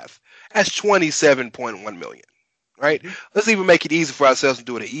basic math. That's 27.1 million, right? Mm-hmm. Let's even make it easy for ourselves and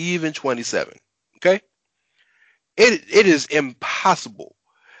do it at even 27, okay? It is impossible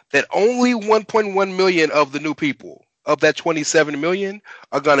that only 1.1 million of the new people of that 27 million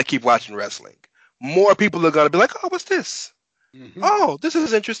are going to keep watching wrestling. More people are going to be like, oh, what's this? Mm-hmm. Oh, this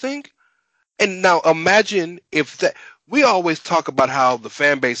is interesting. And now imagine if that, we always talk about how the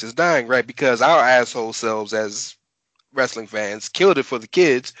fan base is dying, right? Because our asshole selves as wrestling fans killed it for the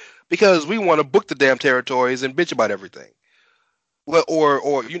kids because we want to book the damn territories and bitch about everything. Well,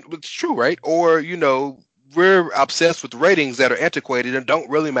 or it's true, right? Or, we're obsessed with ratings that are antiquated and don't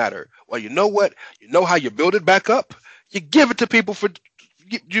really matter. Well, you know what? You know how you build it back up? You give it to people for,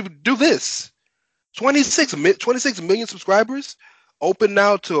 you do this. 26 million subscribers open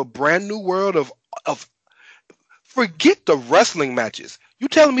now to a brand new world of forget the wrestling matches. You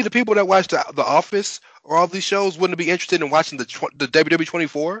telling me the people that watch The Office or all these shows wouldn't be interested in watching the WWE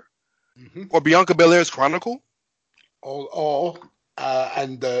 24 mm-hmm. or Bianca Belair's Chronicle?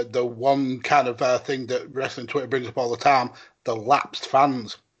 And the one kind of thing that Wrestling Twitter brings up all the time, the lapsed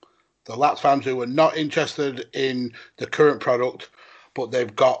fans. The lapsed fans who are not interested in the current product, but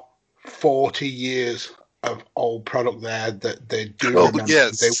they've got 40 years of old product there that they do remember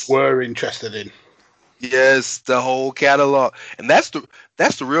they were interested in. Yes, the whole catalog. And that's the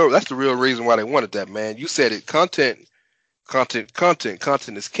real reason why they wanted that, man. You said it, content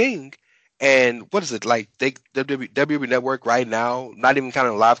is king. And what is it like? The WWE Network right now, not even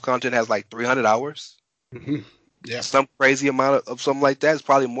counting live content, has like 300 hours. Mm-hmm. Yeah, some crazy amount of something like that. It's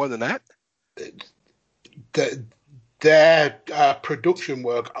probably more than that. Their production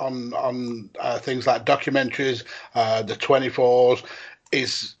work on things like documentaries, the 24s,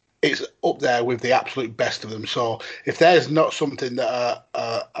 is up there with the absolute best of them. So if there's not something that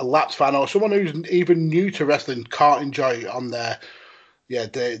a lapsed fan or someone who's even new to wrestling can't enjoy on there, yeah,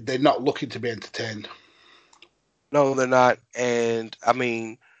 they're not looking to be entertained. No, they're not. And I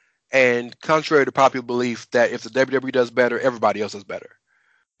mean, and contrary to popular belief that if the WWE does better, everybody else does better.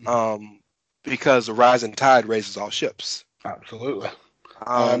 Mm-hmm. Because the rising tide raises all ships. Absolutely.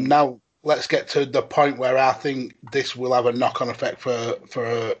 Now let's get to the point where I think this will have a knock-on effect for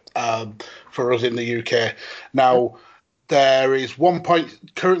us in the UK. Now there is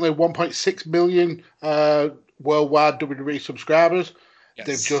currently 1.6 million worldwide WWE subscribers. Yes.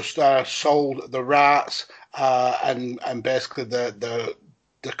 They've just sold the rights and basically the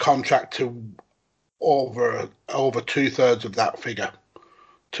contract to over 2/3 of that figure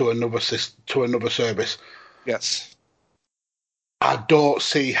to another service. Yes. I don't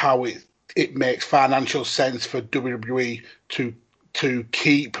see how it makes financial sense for WWE to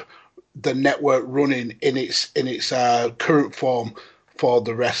keep the network running in its current form for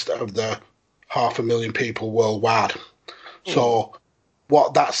the rest of the 500,000 people worldwide. So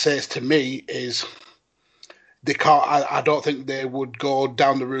what that says to me is they can't. I don't think they would go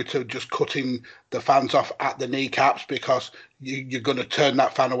down the route of just cutting the fans off at the kneecaps, because you're going to turn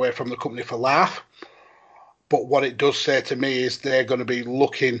that fan away from the company for life. But what it does say to me is they're going to be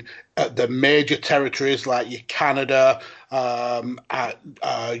looking at the major territories like your Canada, at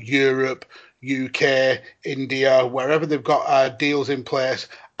Europe, UK, India, wherever they've got deals in place,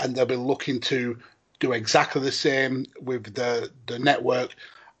 and they'll be looking to do exactly the same with the network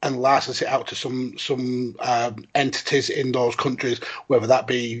and license it out to some entities in those countries, whether that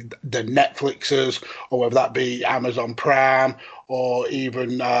be the Netflixers or whether that be Amazon Prime, or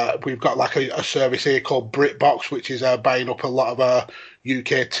even we've got like a service here called BritBox, which is buying up a lot of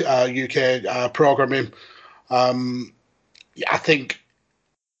UK programming. I think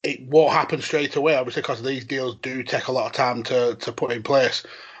it won't happen straight away, obviously, because these deals do take a lot of time to put in place.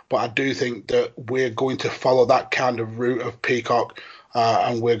 But I do think that we're going to follow that kind of route of Peacock,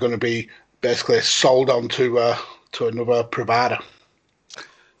 and we're going to be basically sold on to another provider.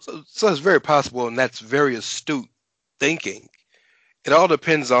 So it's very possible, and that's very astute thinking. It all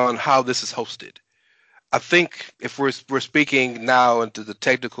depends on how this is hosted. I think if we're speaking now into the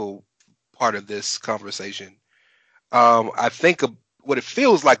technical part of this conversation, I think what it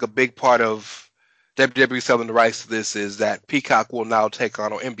feels like a big part of WWE selling the rights to this is that Peacock will now take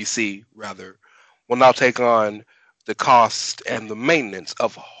on, or NBC rather, will now take on the cost and the maintenance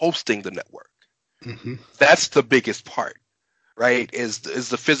of hosting the network. Mm-hmm. That's the biggest part, right? Is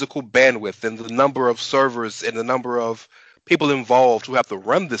the physical bandwidth and the number of servers and the number of people involved who have to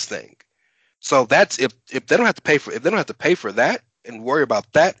run this thing. So that's if they don't have to pay for that and worry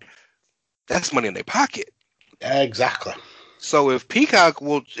about that, that's money in their pocket. Exactly. So if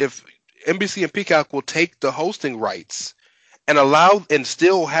NBC and Peacock will take the hosting rights and allow and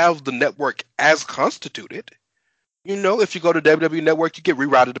still have the network as constituted, if you go to WWE Network, you get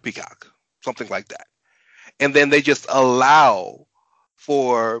rerouted to Peacock, something like that. And then they just allow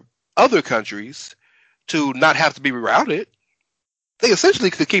for other countries to not have to be rerouted. They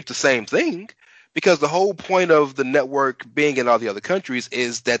essentially could keep the same thing, because the whole point of the network being in all the other countries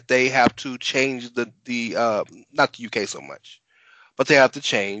is that they have to change the not the UK so much, but they have to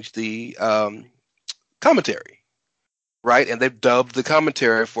change the commentary, right? And they've dubbed the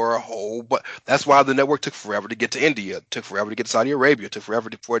commentary for a whole, but that's why the network took forever to get to India, took forever to get to Saudi Arabia, took forever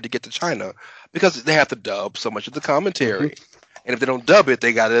for it to get to China, because they have to dub so much of the commentary. Mm-hmm. And if they don't dub it,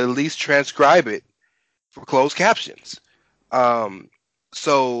 they got to at least transcribe it for closed captions.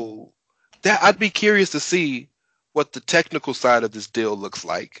 So that I'd be curious to see what the technical side of this deal looks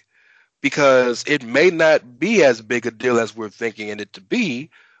like, because it may not be as big a deal as we're thinking it to be,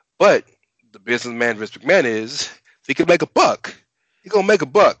 but the businessman Vince McMahon is, if he can make a buck, he's gonna make a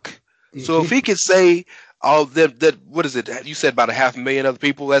buck. Mm-hmm. So if he could say, that what is it? You said about 500,000 other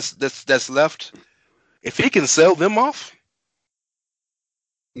people that's left. If he can sell them off,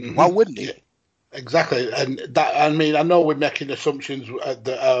 mm-hmm. Why wouldn't he? Yeah. Exactly, and that, I mean, I know we're making assumptions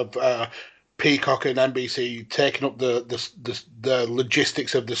of Peacock and NBC taking up the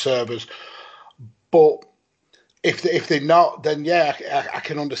logistics of the servers, but if they're not, then yeah, I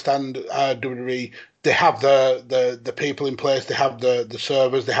can understand WWE. They have the people in place, they have the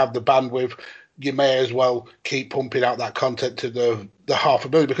servers, they have the bandwidth. You may as well keep pumping out that content to the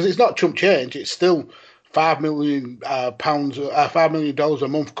 500,000, because it's not chump change. It's still £5 million $5 million a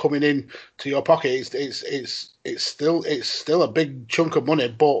month coming in to your pocket. It's still a big chunk of money.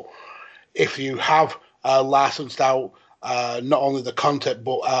 But if you have licensed out not only the content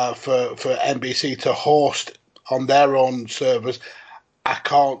but for NBC to host on their own servers, I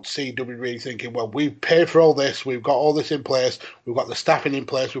can't see WWE thinking, well, we've paid for all this, we've got all this in place, we've got the staffing in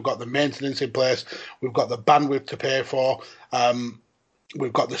place, we've got the maintenance in place, we've got the bandwidth to pay for,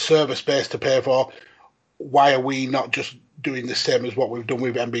 we've got the server space to pay for. Why are we not just doing the same as what we've done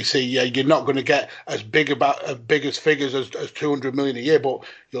with NBC? Yeah, you're not going to get as big as figures as 200 million a year, but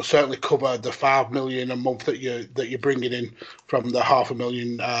you'll certainly cover the 5 million a month that you're bringing in from the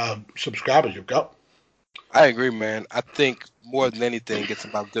 500,000 subscribers you've got. I agree, man. I think more than anything, it's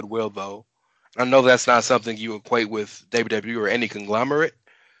about goodwill, though. I know that's not something you equate with WWE or any conglomerate,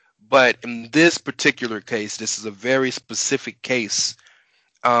 but in this particular case, this is a very specific case.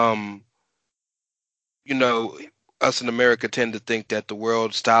 Us in America tend to think that the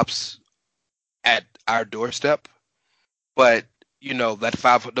world stops at our doorstep, but that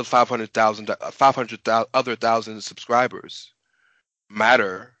 500,000 other thousand subscribers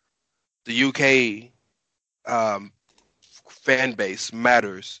matter. The UK fan base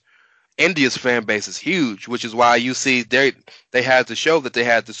matters. India's fan base is huge, which is why you see they had the show that they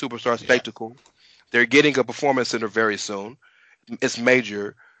had, the Superstar Spectacle. They're getting a performance center very soon. It's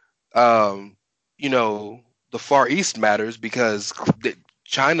major. The Far East matters because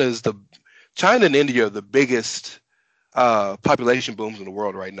China and India are the biggest population booms in the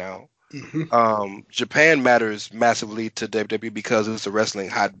world right now. Mm-hmm. Japan matters massively to WWE because it's a wrestling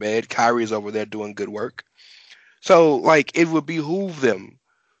hotbed. Kyrie's over there doing good work. So, it would behoove them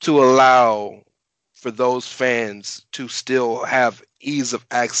to allow for those fans to still have ease of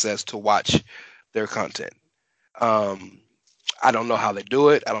access to watch their content. I don't know how they do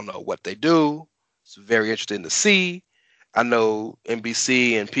it. I don't know what they do. It's very interesting to see. I know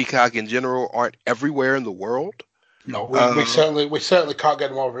NBC and Peacock in general aren't everywhere in the world. No, we certainly can't get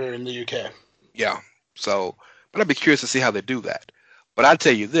them over here in the UK. Yeah. So, but I'd be curious to see how they do that. But I'll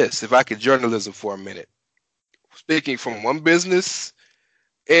tell you this: if I could journalism for a minute, speaking from one business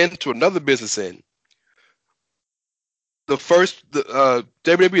end to another business end.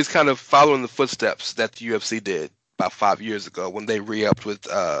 WWE is kind of following the footsteps that the UFC did about 5 years ago when they re-upped with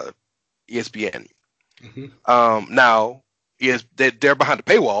ESPN. Mm-hmm. Now, they're behind the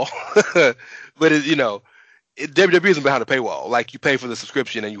paywall, but WWE isn't behind the paywall. Like, you pay for the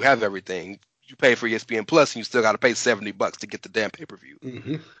subscription and you have everything. You pay for ESPN Plus and you still got to pay $70 to get the damn pay-per-view.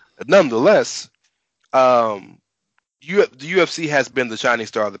 Mm-hmm. But nonetheless, the UFC has been the shining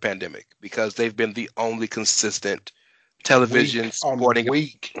star of the pandemic because they've been the only consistent television sporting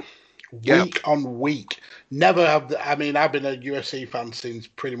week on week. Never have. I've been a UFC fan since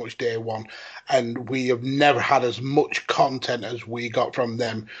pretty much day one, and we have never had as much content as we got from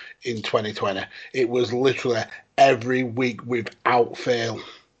them in 2020. It was literally every week without fail.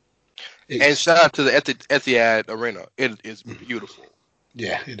 And shout out to the Etihad Arena. It is beautiful.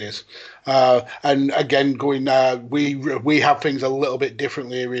 Yeah, it is. And again, we have things a little bit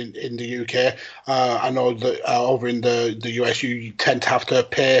differently here in the UK. I know that over in the US, you tend to have to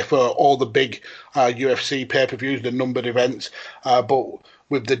pay for all the big UFC pay-per-views, the numbered events. But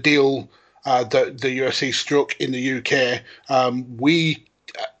with the deal that the UFC struck in the UK,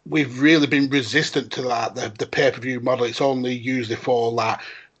 we've really been resistant to that, the pay-per-view model. It's only usually for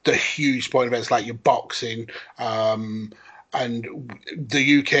the huge sporting events like your boxing, and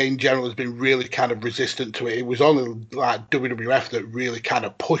the UK in general has been really kind of resistant to it. It was only like WWF that really kind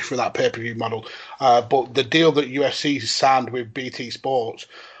of pushed for that pay-per-view model. But the deal that UFC signed with BT Sports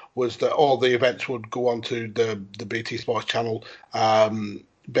was that all the events would go onto the BT Sports channel.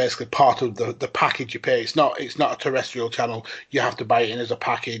 Basically part of the package you pay. It's not a terrestrial channel. You have to buy it in as a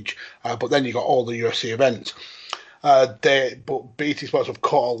package. But then you got all the UFC events. But BT Sports have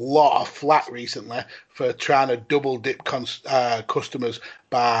caught a lot of flack recently for trying to double dip customers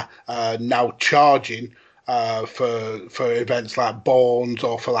by now charging for events like Bones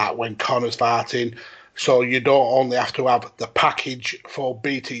or for when Connor's fighting. So you don't only have to have the package for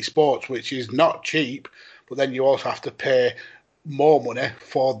BT Sports, which is not cheap, but then you also have to pay more money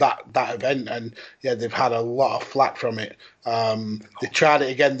for that event, and they've had a lot of flack from it. They tried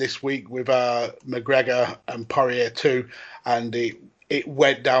it again this week with McGregor and Poirier too, and it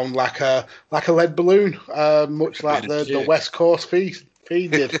went down like a lead balloon, much like the West Coast feed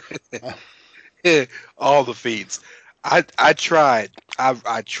did. All the feeds. I tried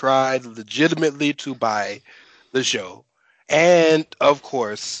legitimately to buy the show, and of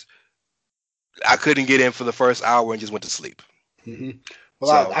course I couldn't get in for the first hour and just went to sleep. Mm-hmm.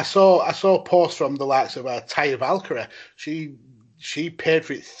 Well, so, I saw posts from the likes of Taya Valkyrie. She paid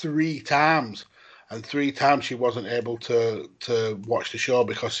for it 3 times, and 3 times she wasn't able to watch the show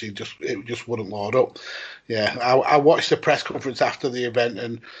because it just wouldn't load up. Yeah, I watched the press conference after the event,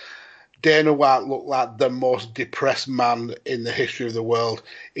 and Dana White looked like the most depressed man in the history of the world.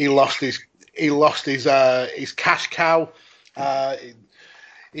 He lost his cash cow.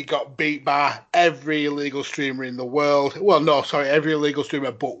 He got beat by every illegal streamer in the world. Well, no, sorry, every illegal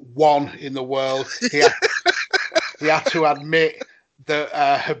streamer but one in the world. He had to admit that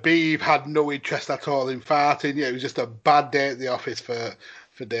Khabib had no interest at all in fighting. Yeah, it was just a bad day at the office for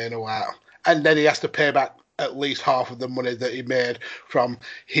Dana White. And then he has to pay back at least half of the money that he made from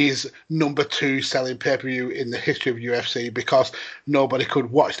his number 2 selling pay-per-view in the history of UFC because nobody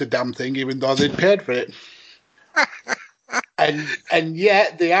could watch the damn thing even though they'd paid for it. And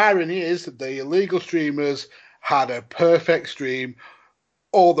yet the irony is that the illegal streamers had a perfect stream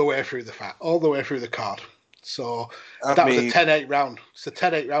all the way through the card. So was a 10-8 round. It's a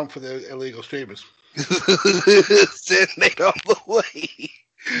 10-8 round for the illegal streamers. 10-8 all the way.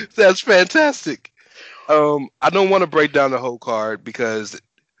 That's fantastic. I don't want to break down the whole card because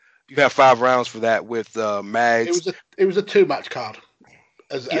you have 5 rounds for that with Mags. It was a 2-match card.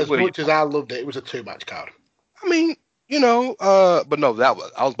 As much as I loved it, it was a 2-match card. I mean, but no,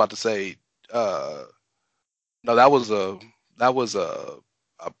 I was about to say, no, that was a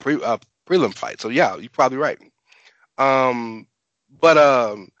prelim fight. So yeah, you're probably right.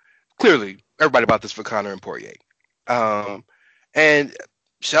 But clearly everybody bought this for Conor and Poirier. And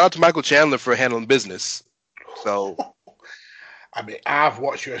shout out to Michael Chandler for handling business. So, I mean, I've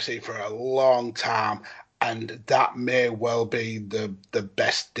watched UFC for a long time, and that may well be the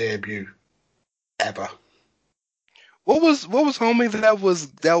best debut ever. What was homie that was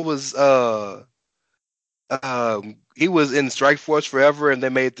he was in Strikeforce forever, and they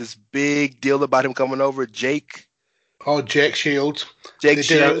made this big deal about him coming over. Jake Shields. They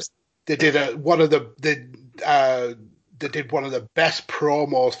did one of the best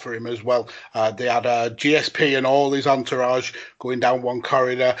promos for him as well. They had GSP and all his entourage going down one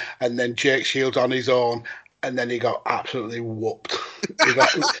corridor, and then Jake Shields on his own. and then he got absolutely whooped.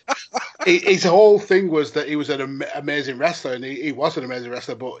 His whole thing was that he was an amazing wrestler, and he was an amazing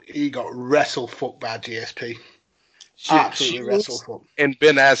wrestler, but he got wrestle-fucked by GSP. Absolutely wrestle-fucked. And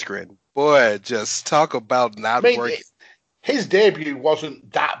Ben Askren, boy, just talk about not working. His debut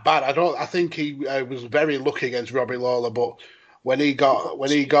wasn't that bad. I think he was very lucky against Robbie Lawler, but when he got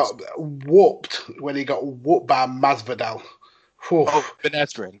whooped by Masvidal. Oh, Ben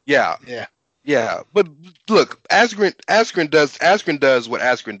Askren, yeah. But look, Askren does what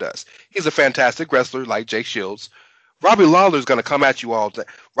Askren does. He's a fantastic wrestler, like Jake Shields. Robbie Lawler is going to come at you all day.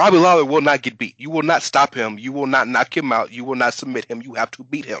 Robbie Lawler will not get beat. You will not stop him. You will not knock him out. You will not submit him. You have to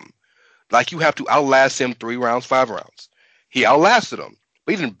beat him. Like, you have to outlast him 3 rounds, 5 rounds. He outlasted him,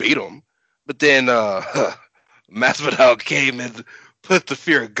 but he didn't beat him. But then Masvidal came and put the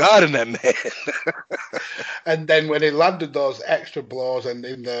fear of God in that man. And then when he landed those extra blows, and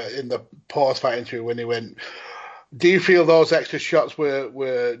in the post-fight interview when he went, "Do you feel those extra shots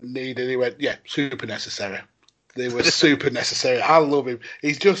were needed?" He went, "Yeah, super necessary. They were super necessary." I love him.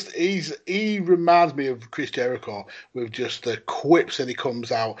 He reminds me of Chris Jericho with just the quips that he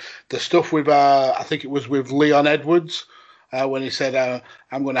comes out. The stuff with I think it was with Leon Edwards. When he said,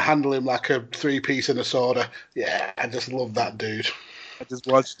 "I'm going to handle him like a 3-piece in a soda." Yeah, I just love that dude. I just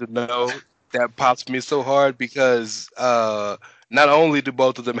want you to know that pops me so hard because not only do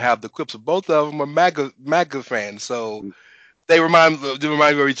both of them have the quips, but both of them are MAGA fans. So they remind me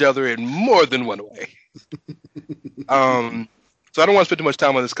of each other in more than one way. So I don't want to spend too much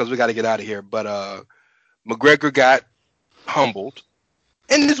time on this because we got to get out of here. But McGregor got humbled.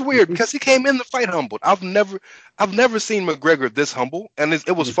 And it's weird because he came in the fight humbled. I've never seen McGregor this humble, and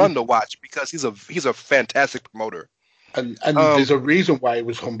it was fun to watch because he's a fantastic promoter. And there's a reason why he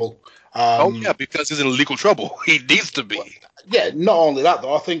was humble. Because he's in legal trouble. He needs to be. Yeah, not only that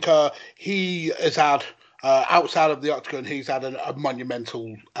though. I think he has had outside of the octagon, he's had a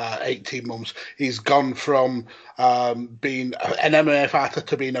monumental 18 months. He's gone from being an MMA fighter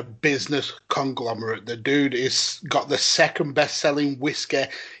to being a business conglomerate. The dude is got the second best-selling whiskey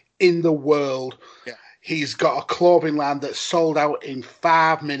in the world. Yeah. He's got a clothing line that's sold out in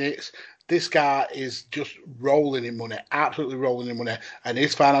 5 minutes. This guy is just rolling in money, absolutely rolling in money. And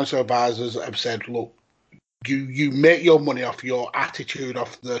his financial advisors have said, look, you make your money off your attitude,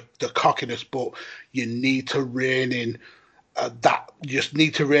 off the cockiness, but you need to rein in that. You just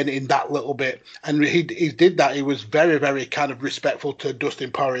need to rein in that little bit. And he did that. He was very, very kind of respectful to Dustin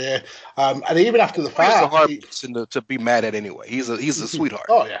Poirier. And even after the fight, he's a hard person to be mad at anyway. He's a sweetheart.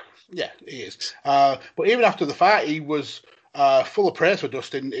 Oh yeah, he is. But even after the fight, he was full of praise for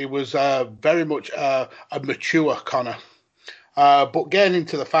Dustin. He was very much a mature Conor. But getting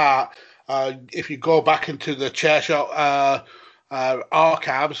into the fight. If you go back into the Chair Shot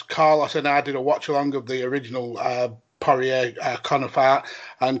archives, Carlos and I did a watch along of the original Poirier Conor fight,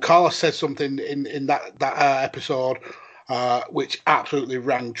 and Carlos said something in that episode which absolutely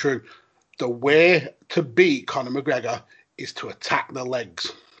rang true. The way to beat Conor McGregor is to attack the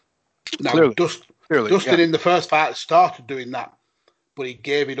legs. Now, Clearly, Dustin in the first fight started doing that, but he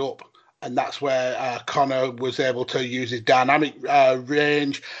gave it up. And that's where Conor was able to use his dynamic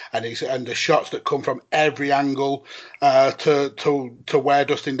range and the shots that come from every angle to wear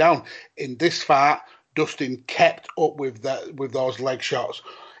Dustin down. In this fight, Dustin kept up with those leg shots.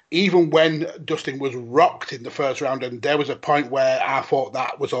 Even when Dustin was rocked in the first round, and there was a point where I thought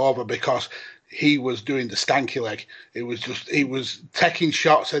that was over because he was doing the stanky leg. He was taking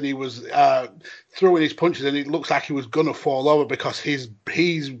shots and he was throwing his punches, and it looks like he was gonna fall over because he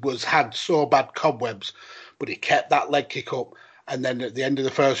had so bad cobwebs, but he kept that leg kick up. And then at the end of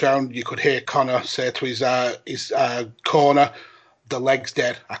the first round, you could hear Conor say to his corner, "The leg's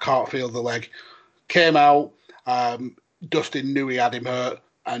dead. I can't feel the leg." Came out. Dustin knew he had him hurt,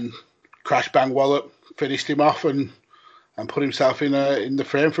 and crash bang wallop finished him off and put himself in the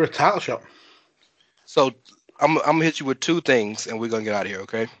frame for a title shot. So I'm gonna hit you with 2 things, and we're gonna get out of here,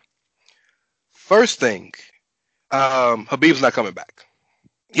 okay? First thing, Khabib's not coming back.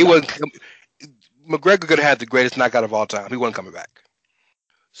 He wasn't. McGregor could have had the greatest knockout of all time. He wasn't coming back.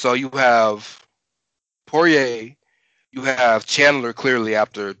 So you have Poirier, you have Chandler clearly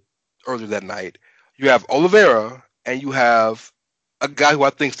after earlier that night. You have Oliveira, and you have a guy who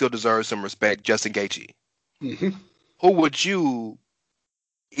I think still deserves some respect, Justin Gaethje. Mm-hmm. Who would you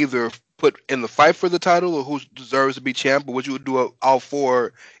either put in the fight for the title, or who deserves to be champ, or would you do all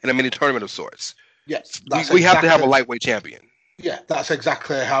 4 in a mini tournament of sorts? Yes, we have to have a lightweight champion. Yeah, that's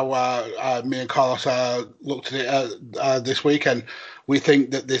exactly how me and Carlos looked at it this weekend. We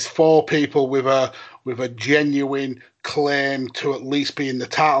think that there's 4 people with a genuine claim to at least be in the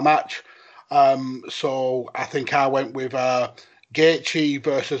title match. So I think I went with Gaethje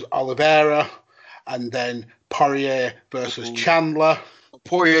versus Oliveira, and then Poirier versus Chandler.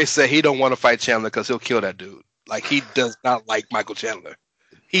 Poirier said he don't want to fight Chandler because he'll kill that dude. Like, he does not like Michael Chandler.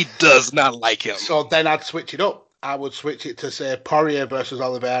 He does not like him. So then I'd switch it up. I would switch it to, say, Poirier versus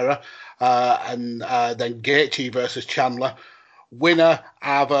Oliveira, and then Gaethje versus Chandler. Winner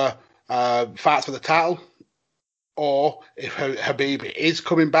either fights for the title, or if Khabib is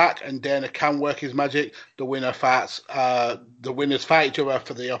coming back and Dana can work his magic, the winners fight each other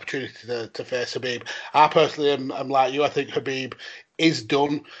for the opportunity to face Khabib. I personally am like you. I think Khabib is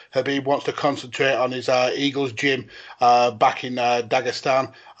done. Khabib wants to concentrate on his Eagles gym back in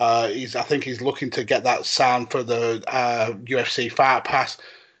Dagestan. I think he's looking to get that signed for the UFC Fight Pass.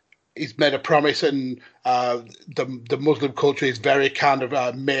 He's made a promise, and the Muslim culture is very kind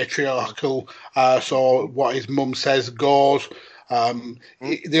of matriarchal. So what his mum says goes.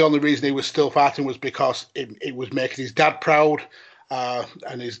 The only reason he was still fighting was because it was making his dad proud.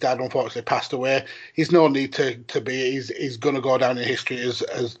 And his dad unfortunately passed away. He's no need to be. He's going to go down in history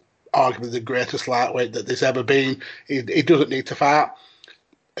as arguably the greatest lightweight that there's ever been. He doesn't need to fight.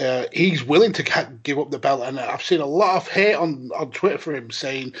 He's willing to give up the belt, and I've seen a lot of hate on Twitter for him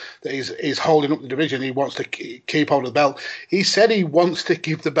saying that he's holding up the division. He wants to keep hold of the belt. He said he wants to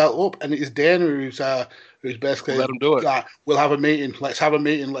give the belt up, and it's Dana who's basically let him do it. Like, we'll have a meeting. Let's have a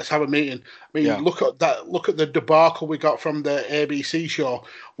meeting. Let's have a meeting. I mean, look at that. Look at the debacle we got from the ABC show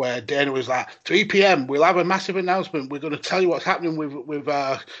where Dana was like, 3 p.m. We'll have a massive announcement. We're going to tell you what's happening with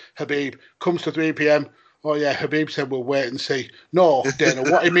Khabib. Comes to 3 p.m. Oh yeah, Khabib said we'll wait and see. No, Dana,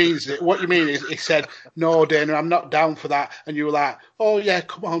 what you mean is he said, no, Dana, I'm not down for that. And you were like, oh yeah,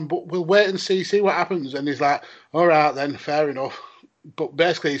 come on, but we'll wait and see what happens. And he's like, all right then, fair enough. But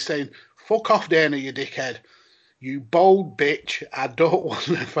basically he's saying, fuck off, Dana, you dickhead. You bold bitch. I don't want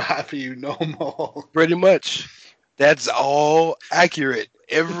to fight for you no more. Pretty much. That's all accurate.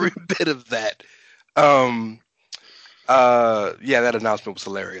 Every bit of that. Yeah, that announcement was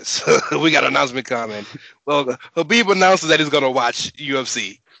hilarious. We got an announcement coming. Well, Khabib announces that he's going to watch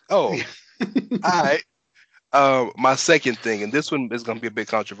UFC. Oh, all right. My second thing, and this one is going to be a bit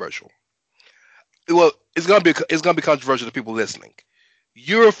controversial. Well, it's going to be controversial to people listening.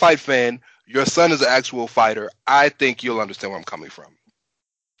 You're a fight fan. Your son is an actual fighter. I think you'll understand where I'm coming from.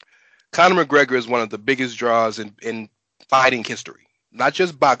 Conor McGregor is one of the biggest draws in fighting history. Not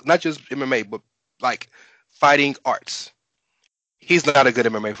just MMA, but like fighting arts. He's not a good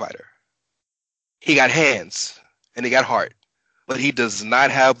MMA fighter. He got hands and he got heart, but he does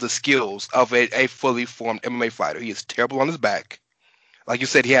not have the skills of a fully formed MMA fighter. He is terrible on his back. Like you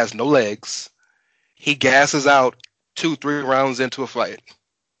said, he has no legs. He gasses out 2-3 rounds into a fight.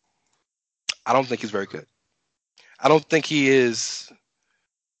 I don't think he's very good. I don't think he is.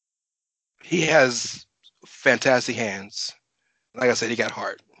 He has fantastic hands. Like I said, he got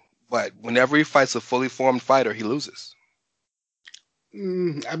heart. But whenever he fights a fully formed fighter, he loses.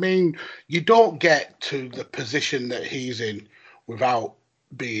 I mean, you don't get to the position that he's in without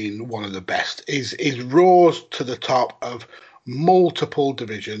being one of the best. He's rose to the top of multiple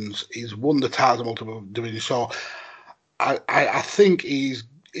divisions. He's won the titles of multiple divisions. So I think he's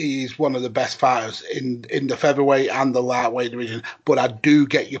one of the best fighters in the featherweight and the lightweight division. But I do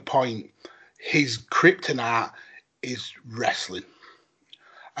get your point. His kryptonite is wrestling.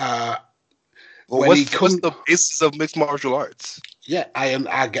 What's the basis of mixed martial arts? Yeah, I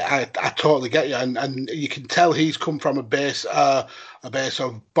totally get you, and you can tell he's come from a base of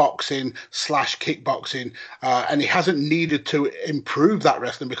boxing / kickboxing, and he hasn't needed to improve that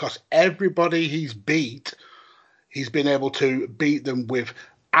wrestling because everybody he's beat, he's been able to beat them with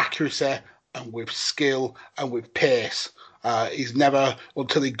accuracy and with skill and with pace. He's never,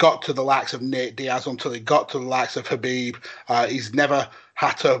 until he got to the likes of Nate Diaz, until he got to the likes of Khabib, he's never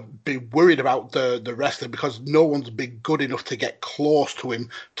had to be worried about the wrestling because no one's been good enough to get close to him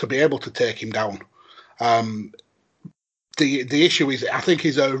to be able to take him down. The issue is, I think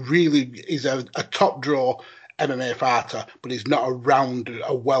he's a top draw MMA fighter, but he's not a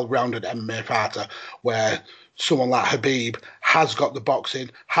well-rounded MMA fighter where someone like Khabib has got the boxing,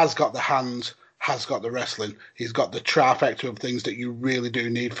 has got the hands, has got the wrestling. He's got the trifecta of things that you really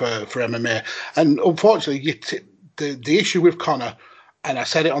do need for MMA. And unfortunately, the issue with Conor, and I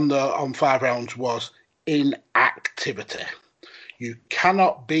said it on 5 rounds, was inactivity. You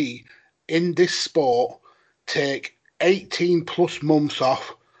cannot be in this sport, take 18 plus months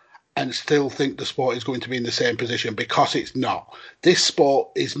off, and still think the sport is going to be in the same position, because it's not. This sport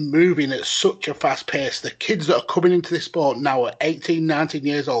is moving at such a fast pace. The kids that are coming into this sport now at 18, 19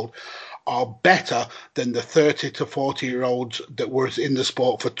 years old are better than the 30 to 40-year-olds that were in the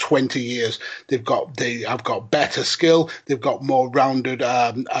sport for 20 years. They have got better skill. They've got more rounded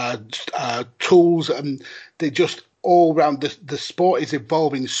tools, and they just all round. The sport is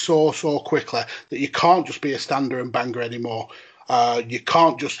evolving so quickly that you can't just be a stander and banger anymore. You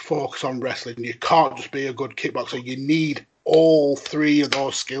can't just focus on wrestling. You can't just be a good kickboxer. You need all three of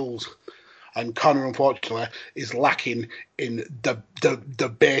those skills. And Conor, unfortunately, is lacking in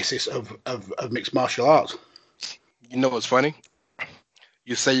the basis of mixed martial arts. You know what's funny?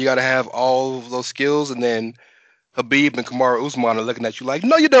 You say you got to have all of those skills, and then Khabib and Kamaru Usman are looking at you like,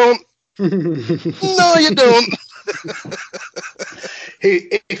 no, you don't. No, you don't.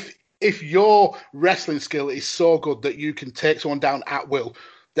 If your wrestling skill is so good that you can take someone down at will,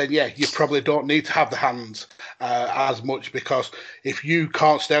 then yeah, you probably don't need to have the hands as much, because if you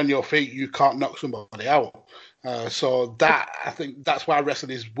can't stay on your feet, you can't knock somebody out. So that, I think that's why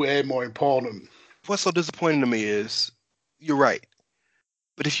wrestling is way more important. What's so disappointing to me is, you're right.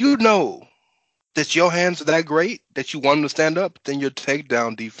 But if you know that your hands are that great that you want them to stand up, then your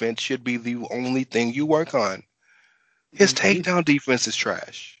takedown defense should be the only thing you work on. His takedown defense is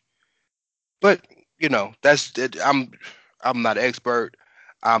trash. But, you know, that's it. I'm not an expert.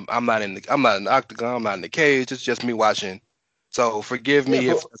 I'm not in the octagon. I'm not in the cage. It's just me watching. So forgive me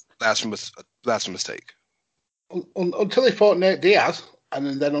if it's a blasphemous take. Until he fought Nate Diaz,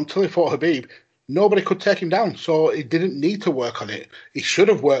 and then until he fought Khabib, nobody could take him down. So he didn't need to work on it. He should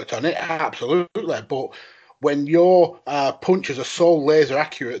have worked on it, absolutely. But when your punches are so laser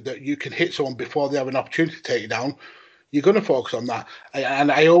accurate that you can hit someone before they have an opportunity to take you down, you're going to focus on that.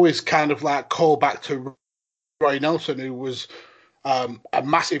 And I always kind of like call back to Roy Nelson, who was a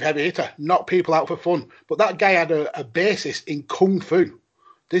massive heavy hitter, knocked people out for fun. But that guy had a basis in Kung Fu.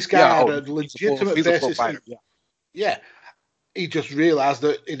 This guy had a legitimate basis. Yeah. He just realised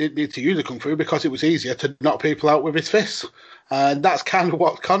that he didn't need to use the Kung Fu because it was easier to knock people out with his fists. And that's kind of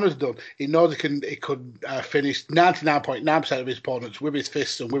what Conor's done. He knows he could finish 99.9% of his opponents with his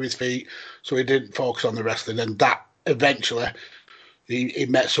fists and with his feet, so he didn't focus on the wrestling. And that eventually he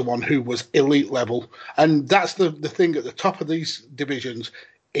met someone who was elite level. And that's the thing at the top of these divisions.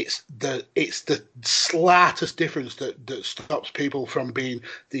 It's the slightest difference that stops people from being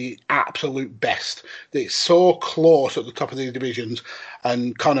the absolute best. It's so close at the top of these divisions,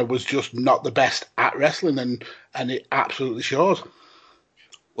 and Conor was just not the best at wrestling, and it absolutely shows.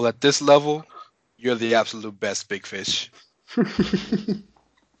 Well, at this level, you're the absolute best, Big Fish. At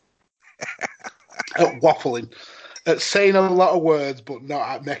waffling. At saying a lot of words, but not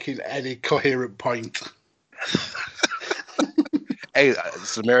at making any coherent point. Hey,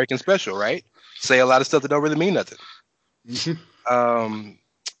 it's American special, right? Say a lot of stuff that don't really mean nothing. Mm-hmm.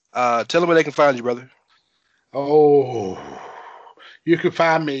 Tell them where they can find you, brother. Oh, you can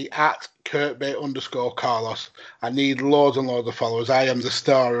find me at KurtBay_Carlos. I need loads and loads of followers. I am the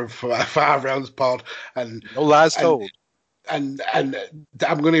star of 5 Rounds Pod, and no lies told. And I'm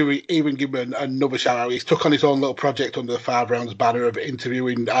going to even give him another shout out. He's took on his own little project under the 5 Rounds banner of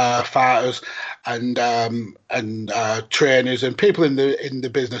interviewing fighters and trainers and people in the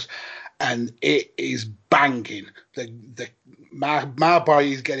business, and it is banging. My boy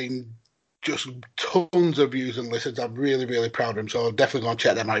is getting just tons of views and listens. I'm really, really proud of him. So definitely go and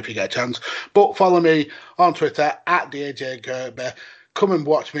check them out if you get a chance. But follow me on Twitter at DJ Kirkby. Come and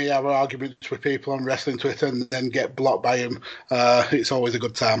watch me have arguments with people on wrestling Twitter and then get blocked by him. It's always a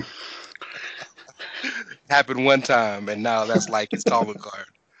good time. Happened one time, and now that's like his calling card.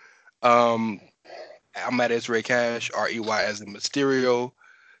 I'm at Ezra Cash, REY as in Mysterio,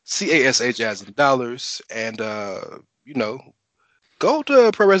 CASH as in dollars, and go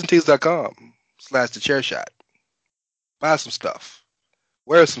to ProWrestlingTees.com/TheChairShot. Buy some stuff,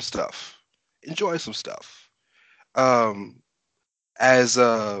 wear some stuff, enjoy some stuff. As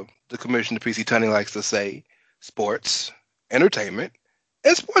the Commissioner PC Tunney likes to say, sports, entertainment,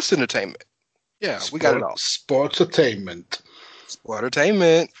 and sports entertainment. Yeah, we got it all. Sports entertainment. But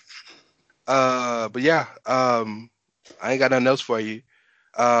yeah, I ain't got nothing else for you.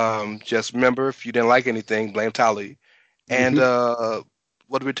 Just remember, if you didn't like anything, blame Tali. And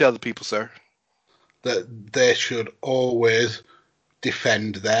what do we tell the people, sir? That they should always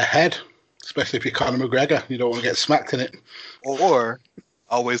defend their head. Especially if you're Conor McGregor, you don't want to get smacked in it. Or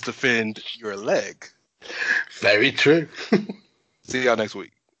always defend your leg. Very true. See y'all next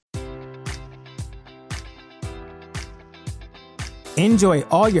week. Enjoy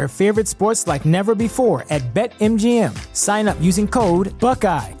all your favorite sports like never before at BetMGM. Sign up using code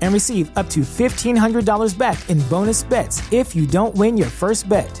Buckeye and receive up to $1,500 back in bonus bets if you don't win your first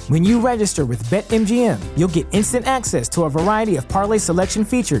bet. When you register with BetMGM, you'll get instant access to a variety of parlay selection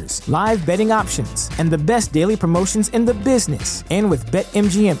features, live betting options, and the best daily promotions in the business. And with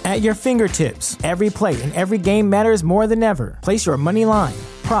BetMGM at your fingertips, every play and every game matters more than ever. Place your money line,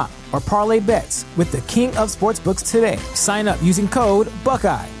 prop, or parlay bets with the king of sportsbooks today. Sign up using code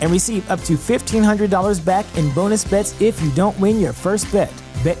Buckeye and receive up to $1,500 back in bonus bets if you don't win your first bet.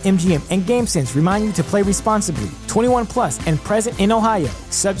 BetMGM and GameSense remind you to play responsibly. 21 plus and present in Ohio,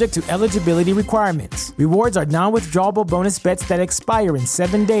 subject to eligibility requirements. Rewards are non-withdrawable bonus bets that expire in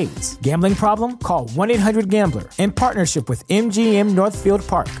 7 days. Gambling problem? Call 1-800-GAMBLER in partnership with MGM Northfield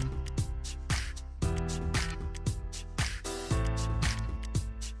Park.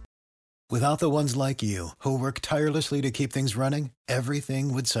 Without the ones like you, who work tirelessly to keep things running,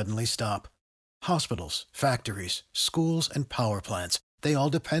 everything would suddenly stop. Hospitals, factories, schools, and power plants, they all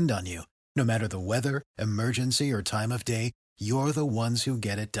depend on you. No matter the weather, emergency, or time of day, you're the ones who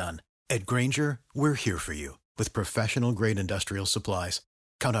get it done. At Grainger, we're here for you with professional-grade industrial supplies.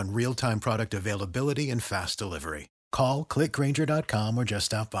 Count on real-time product availability and fast delivery. Call, click Grainger.com, or just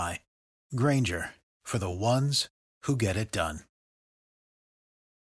stop by. Grainger, for the ones who get it done.